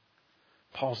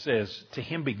 Paul says, to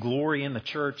Him be glory in the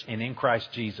church and in Christ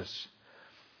Jesus.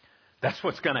 That's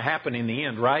what's going to happen in the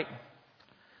end, right?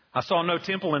 I saw no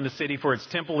temple in the city, for its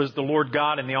temple is the Lord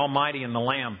God and the Almighty and the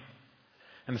Lamb.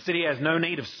 And the city has no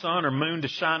need of sun or moon to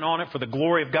shine on it, for the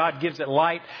glory of God gives it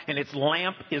light, and its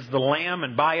lamp is the Lamb,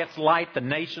 and by its light the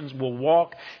nations will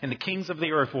walk, and the kings of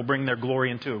the earth will bring their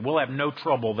glory into it. We'll have no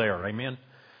trouble there, amen?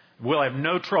 We'll have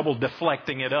no trouble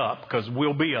deflecting it up, because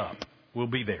we'll be up. We'll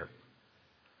be there.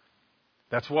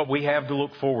 That's what we have to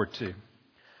look forward to.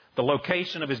 The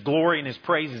location of His glory and His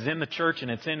praise is in the church, and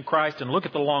it's in Christ, and look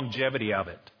at the longevity of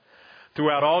it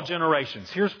throughout all generations.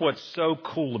 Here's what's so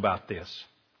cool about this.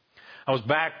 I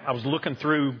was looking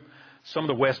through some of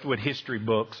the Westwood history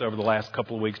books over the last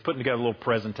couple of weeks, putting together a little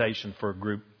presentation for a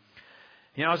group.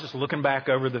 You know, I was just looking back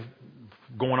over the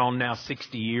going on now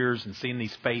 60 years and seeing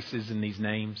these faces and these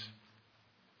names.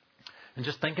 And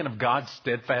just thinking of God's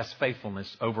steadfast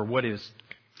faithfulness over what is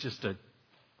just a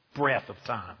breath of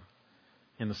time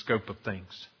in the scope of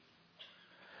things.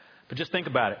 But just think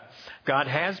about it. God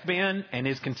has been and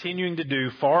is continuing to do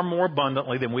far more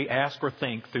abundantly than we ask or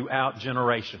think throughout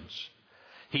generations.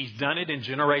 He's done it in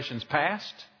generations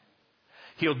past.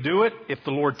 He'll do it, if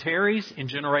the Lord tarries, in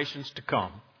generations to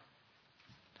come.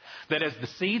 That as the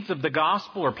seeds of the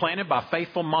gospel are planted by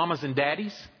faithful mamas and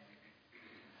daddies,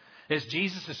 as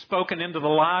Jesus has spoken into the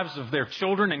lives of their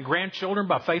children and grandchildren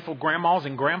by faithful grandmas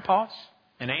and grandpas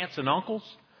and aunts and uncles,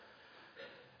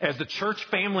 as the church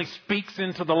family speaks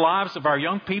into the lives of our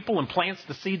young people and plants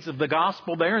the seeds of the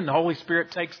gospel there, and the Holy Spirit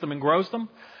takes them and grows them,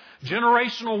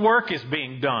 generational work is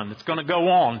being done. It's going to go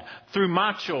on through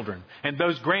my children and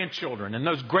those grandchildren and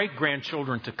those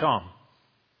great-grandchildren to come.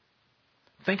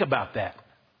 Think about that.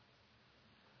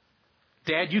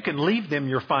 Dad, you can leave them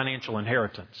your financial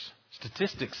inheritance.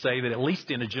 Statistics say that at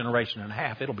least in a generation and a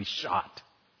half, it'll be shot.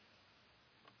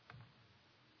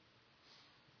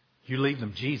 You leave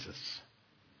them Jesus.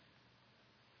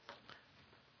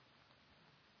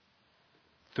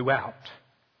 Throughout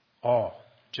all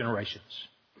generations.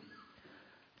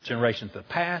 Generations of the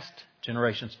past,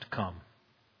 generations to come.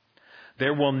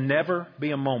 There will never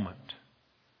be a moment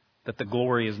that the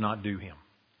glory is not due Him.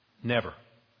 Never.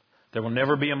 There will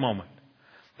never be a moment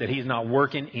that He's not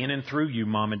working in and through you,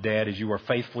 Mom and Dad, as you are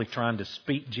faithfully trying to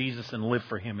speak Jesus and live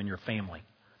for Him in your family.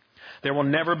 There will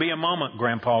never be a moment,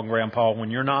 Grandpa and Grandpa,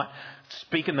 when you're not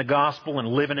speaking the gospel and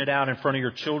living it out in front of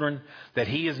your children, that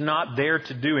He is not there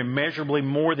to do immeasurably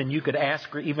more than you could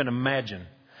ask or even imagine.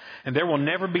 And there will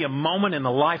never be a moment in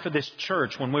the life of this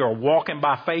church when we are walking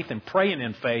by faith and praying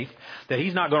in faith that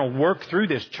He's not going to work through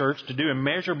this church to do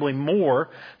immeasurably more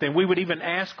than we would even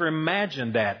ask or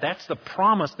imagine that. That's the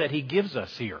promise that He gives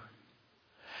us here.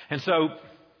 And so,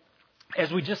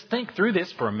 as we just think through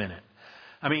this for a minute,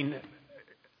 I mean,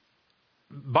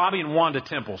 Bobby and Wanda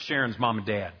Temple, Sharon's mom and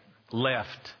dad,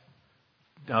 left.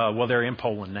 They're in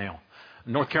Poland now.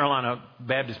 North Carolina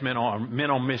Baptist Men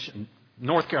on Mission.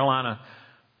 North Carolina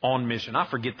on Mission. I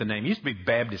forget the name. It used to be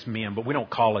Baptist Men, but we don't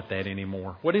call it that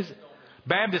anymore. What is it?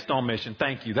 Baptist on Mission.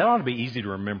 Thank you. That ought to be easy to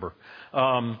remember.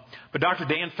 But Dr.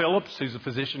 Dan Phillips, who's a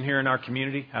physician here in our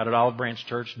community out at Olive Branch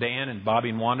Church, Dan and Bobby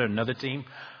and Wanda and another team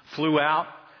flew out.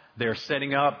 They're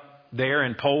setting up there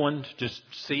in Poland, just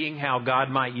seeing how God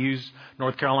might use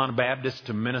North Carolina Baptist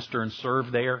to minister and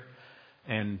serve there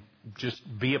and just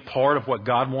be a part of what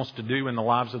God wants to do in the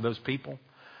lives of those people.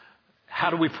 How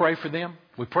do we pray for them?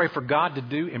 We pray for God to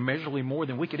do immeasurably more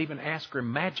than we could even ask or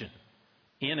imagine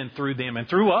in and through them and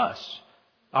through us.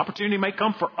 Opportunity may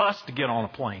come for us to get on a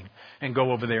plane and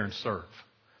go over there and serve.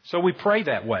 So we pray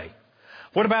that way.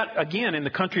 What about, again, in the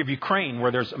country of Ukraine,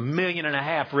 where there's 1.5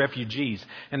 million refugees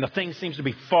and the thing seems to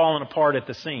be falling apart at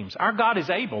the seams? Our God is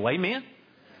able, amen?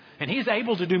 And He's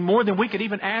able to do more than we could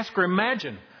even ask or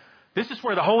imagine. This is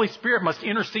where the Holy Spirit must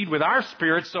intercede with our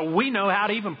spirit so we know how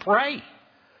to even pray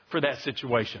for that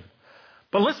situation.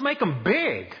 But let's make them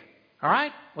big, all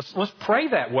right? Let's pray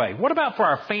that way. What about for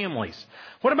our families?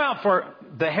 What about for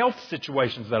the health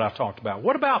situations that I've talked about?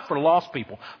 What about for lost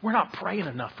people? We're not praying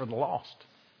enough for the lost.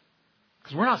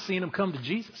 Because we're not seeing them come to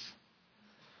Jesus.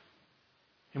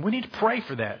 And we need to pray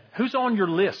for that. Who's on your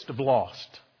list of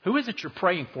lost? Who is it you're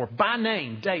praying for by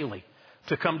name daily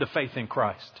to come to faith in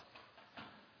Christ?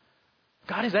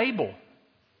 God is able.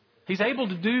 He's able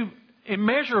to do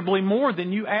immeasurably more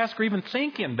than you ask or even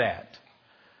think in that.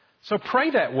 So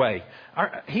pray that way.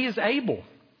 He is able.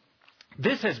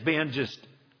 This has been just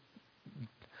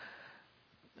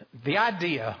the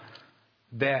idea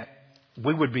that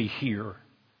we would be here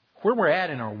where we're at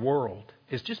in our world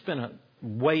has just been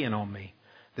weighing on me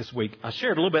this week. I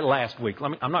shared a little bit last week.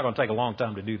 I'm not going to take a long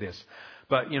time to do this.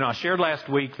 But, I shared last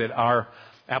week that our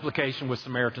application with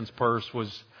Samaritan's Purse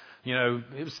was,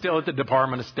 it was still at the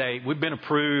Department of State. We've been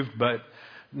approved, but,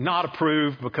 not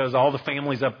approved because all the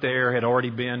families up there had already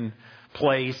been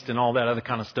placed and all that other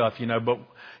kind of stuff,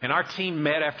 and our team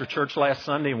met after church last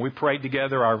Sunday and we prayed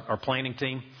together, our planning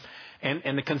team.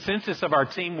 And the consensus of our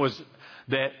team was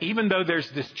that even though there's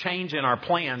this change in our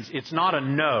plans, it's not a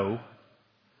no.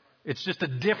 It's just a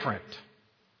different.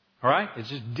 All right? It's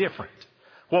just different.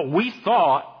 What we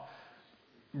thought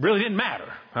really didn't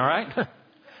matter. All right?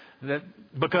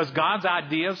 Because God's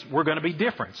ideas were going to be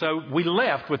different. So we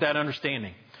left with that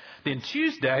understanding. Then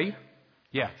Tuesday,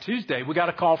 we got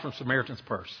a call from Samaritan's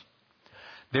Purse.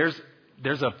 There's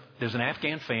an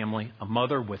Afghan family, a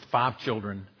mother with 5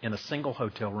 children in a single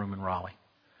hotel room in Raleigh.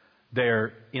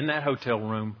 They're in that hotel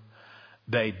room.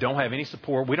 They don't have any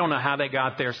support. We don't know how they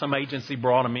got there. Some agency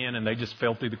brought them in and they just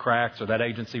fell through the cracks, or that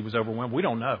agency was overwhelmed. We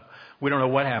don't know. We don't know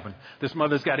what happened. This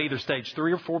mother's got either stage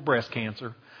 3 or 4 breast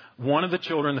cancer. One of the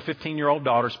children, the 15-year-old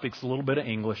daughter, speaks a little bit of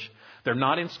English. They're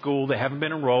not in school. They haven't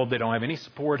been enrolled. They don't have any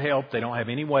support help. They don't have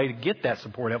any way to get that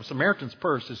support help. Samaritan's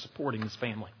Purse is supporting this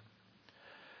family.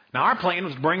 Now, our plan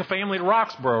was to bring a family to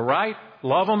Roxborough, right?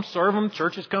 Love them, serve them,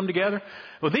 churches come together.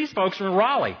 Well, these folks are in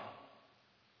Raleigh.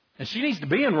 And she needs to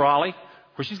be in Raleigh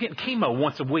where she's getting chemo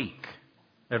once a week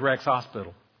at Rex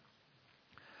Hospital.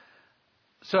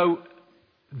 So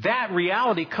that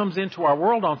reality comes into our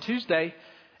world on Tuesday,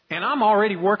 and I'm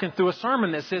already working through a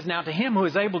sermon that says, now to him who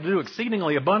is able to do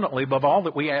exceedingly abundantly above all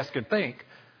that we ask and think,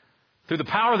 through the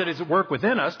power that is at work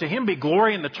within us, to him be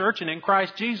glory in the church and in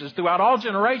Christ Jesus throughout all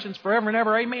generations, forever and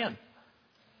ever. Amen.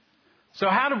 So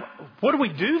what do we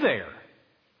do there?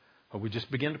 Well, we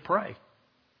just begin to pray.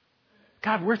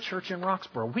 God, we're a church in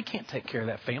Roxborough. We can't take care of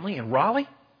that family in Raleigh.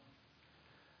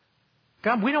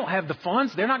 God, we don't have the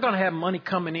funds. They're not going to have money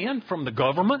coming in from the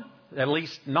government, at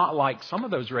least not like some of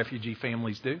those refugee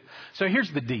families do. So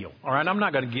here's the deal. All right, I'm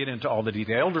not going to get into all the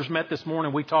detail. Elders met this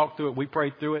morning. We talked through it. We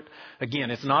prayed through it.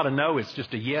 Again, it's not a no. It's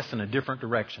just a yes in a different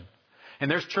direction. And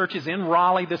there's churches in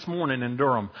Raleigh this morning in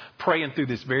Durham praying through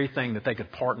this very thing that they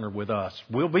could partner with us.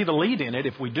 We'll be the lead in it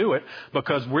if we do it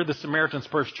because we're the Samaritan's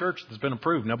Purse church that's been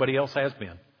approved. Nobody else has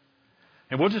been.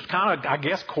 And we'll just kind of, I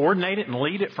guess, coordinate it and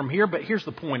lead it from here. But here's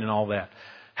the point in all that.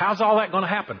 How's all that going to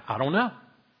happen? I don't know.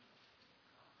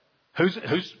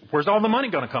 Where's all the money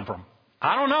going to come from?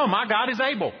 I don't know. My God is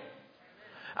able.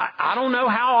 I don't know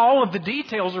how all of the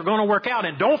details are going to work out.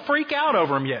 And don't freak out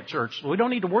over them yet, church. We don't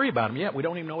need to worry about them yet. We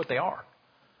don't even know what they are.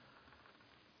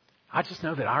 I just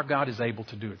know that our God is able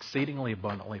to do exceedingly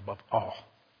abundantly above all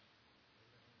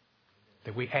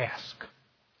that we ask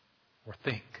or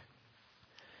think.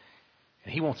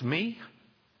 And He wants me,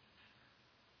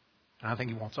 and I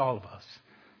think He wants all of us,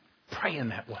 praying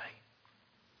that way.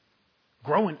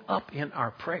 Growing up in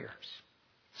our prayers.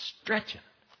 Stretching.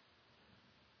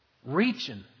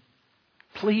 Reaching.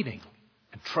 Pleading.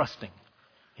 And trusting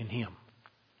in Him.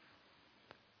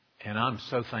 And I'm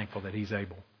so thankful that He's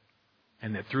able.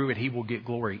 And that through it He will get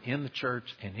glory in the church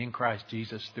and in Christ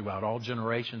Jesus throughout all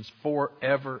generations,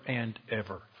 forever and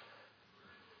ever.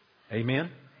 Amen?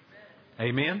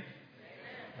 Amen?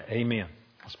 Amen.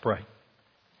 Let's pray.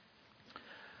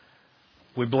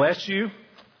 We bless You.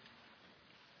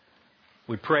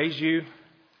 We praise You.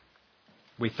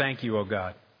 We thank You, O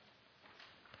God.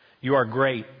 You are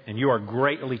great, and You are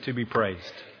greatly to be praised.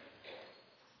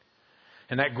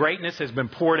 And that greatness has been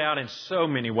poured out in so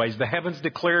many ways. The heavens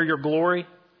declare Your glory.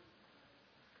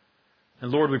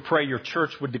 And Lord, we pray Your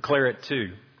church would declare it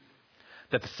too.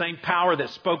 That the same power that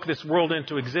spoke this world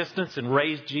into existence and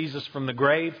raised Jesus from the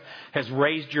grave has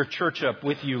raised Your church up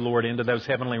with You, Lord, into those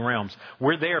heavenly realms.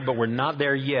 We're there, but we're not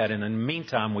there yet. And in the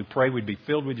meantime, we pray we'd be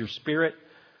filled with Your Spirit.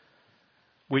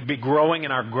 We'd be growing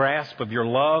in our grasp of Your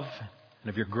love and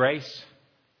of Your grace.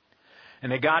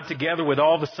 And that God, together with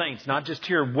all the saints, not just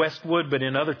here in Westwood, but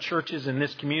in other churches in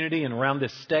this community and around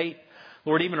this state,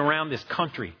 Lord, even around this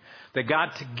country, that God,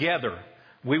 together,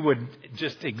 we would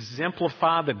just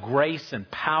exemplify the grace and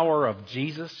power of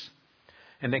Jesus.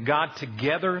 And that God,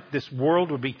 together, this world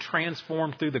would be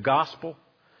transformed through the gospel.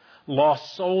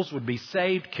 Lost souls would be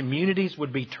saved. Communities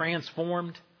would be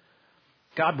transformed.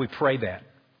 God, we pray that.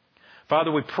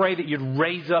 Father, we pray that You'd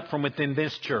raise up from within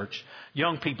this church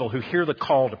young people who hear the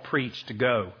call to preach, to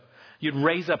go. You'd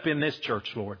raise up in this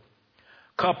church, Lord,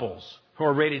 couples who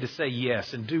are ready to say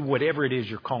yes and do whatever it is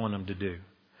You're calling them to do.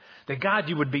 That God,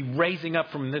 You would be raising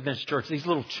up from this church these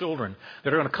little children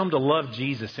that are going to come to love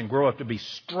Jesus and grow up to be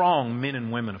strong men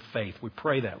and women of faith. We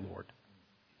pray that, Lord.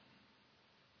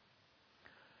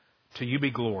 To You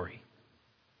be glory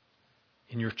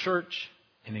in Your church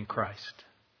and in Christ.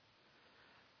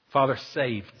 Father,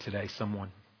 save today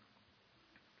someone.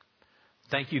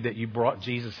 Thank You that You brought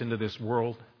Jesus into this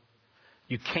world.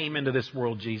 You came into this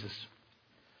world, Jesus.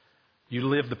 You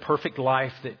lived the perfect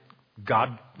life that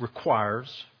God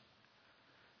requires.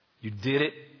 You did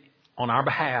it on our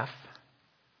behalf.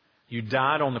 You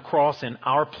died on the cross in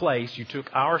our place. You took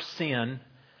our sin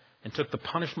and took the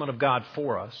punishment of God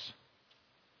for us.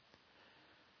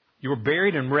 You were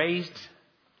buried and raised.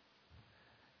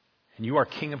 And you are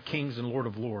King of Kings and Lord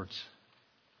of Lords.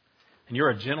 And you're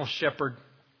a gentle shepherd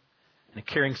and a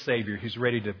caring Savior who's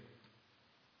ready to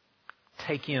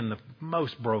take in the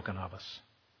most broken of us.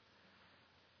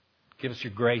 Give us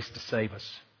your grace to save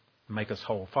us and make us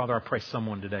whole. Father, I pray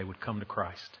someone today would come to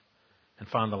Christ and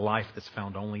find the life that's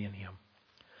found only in Him.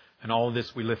 And all of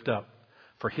this we lift up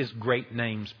for His great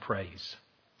name's praise.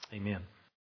 Amen.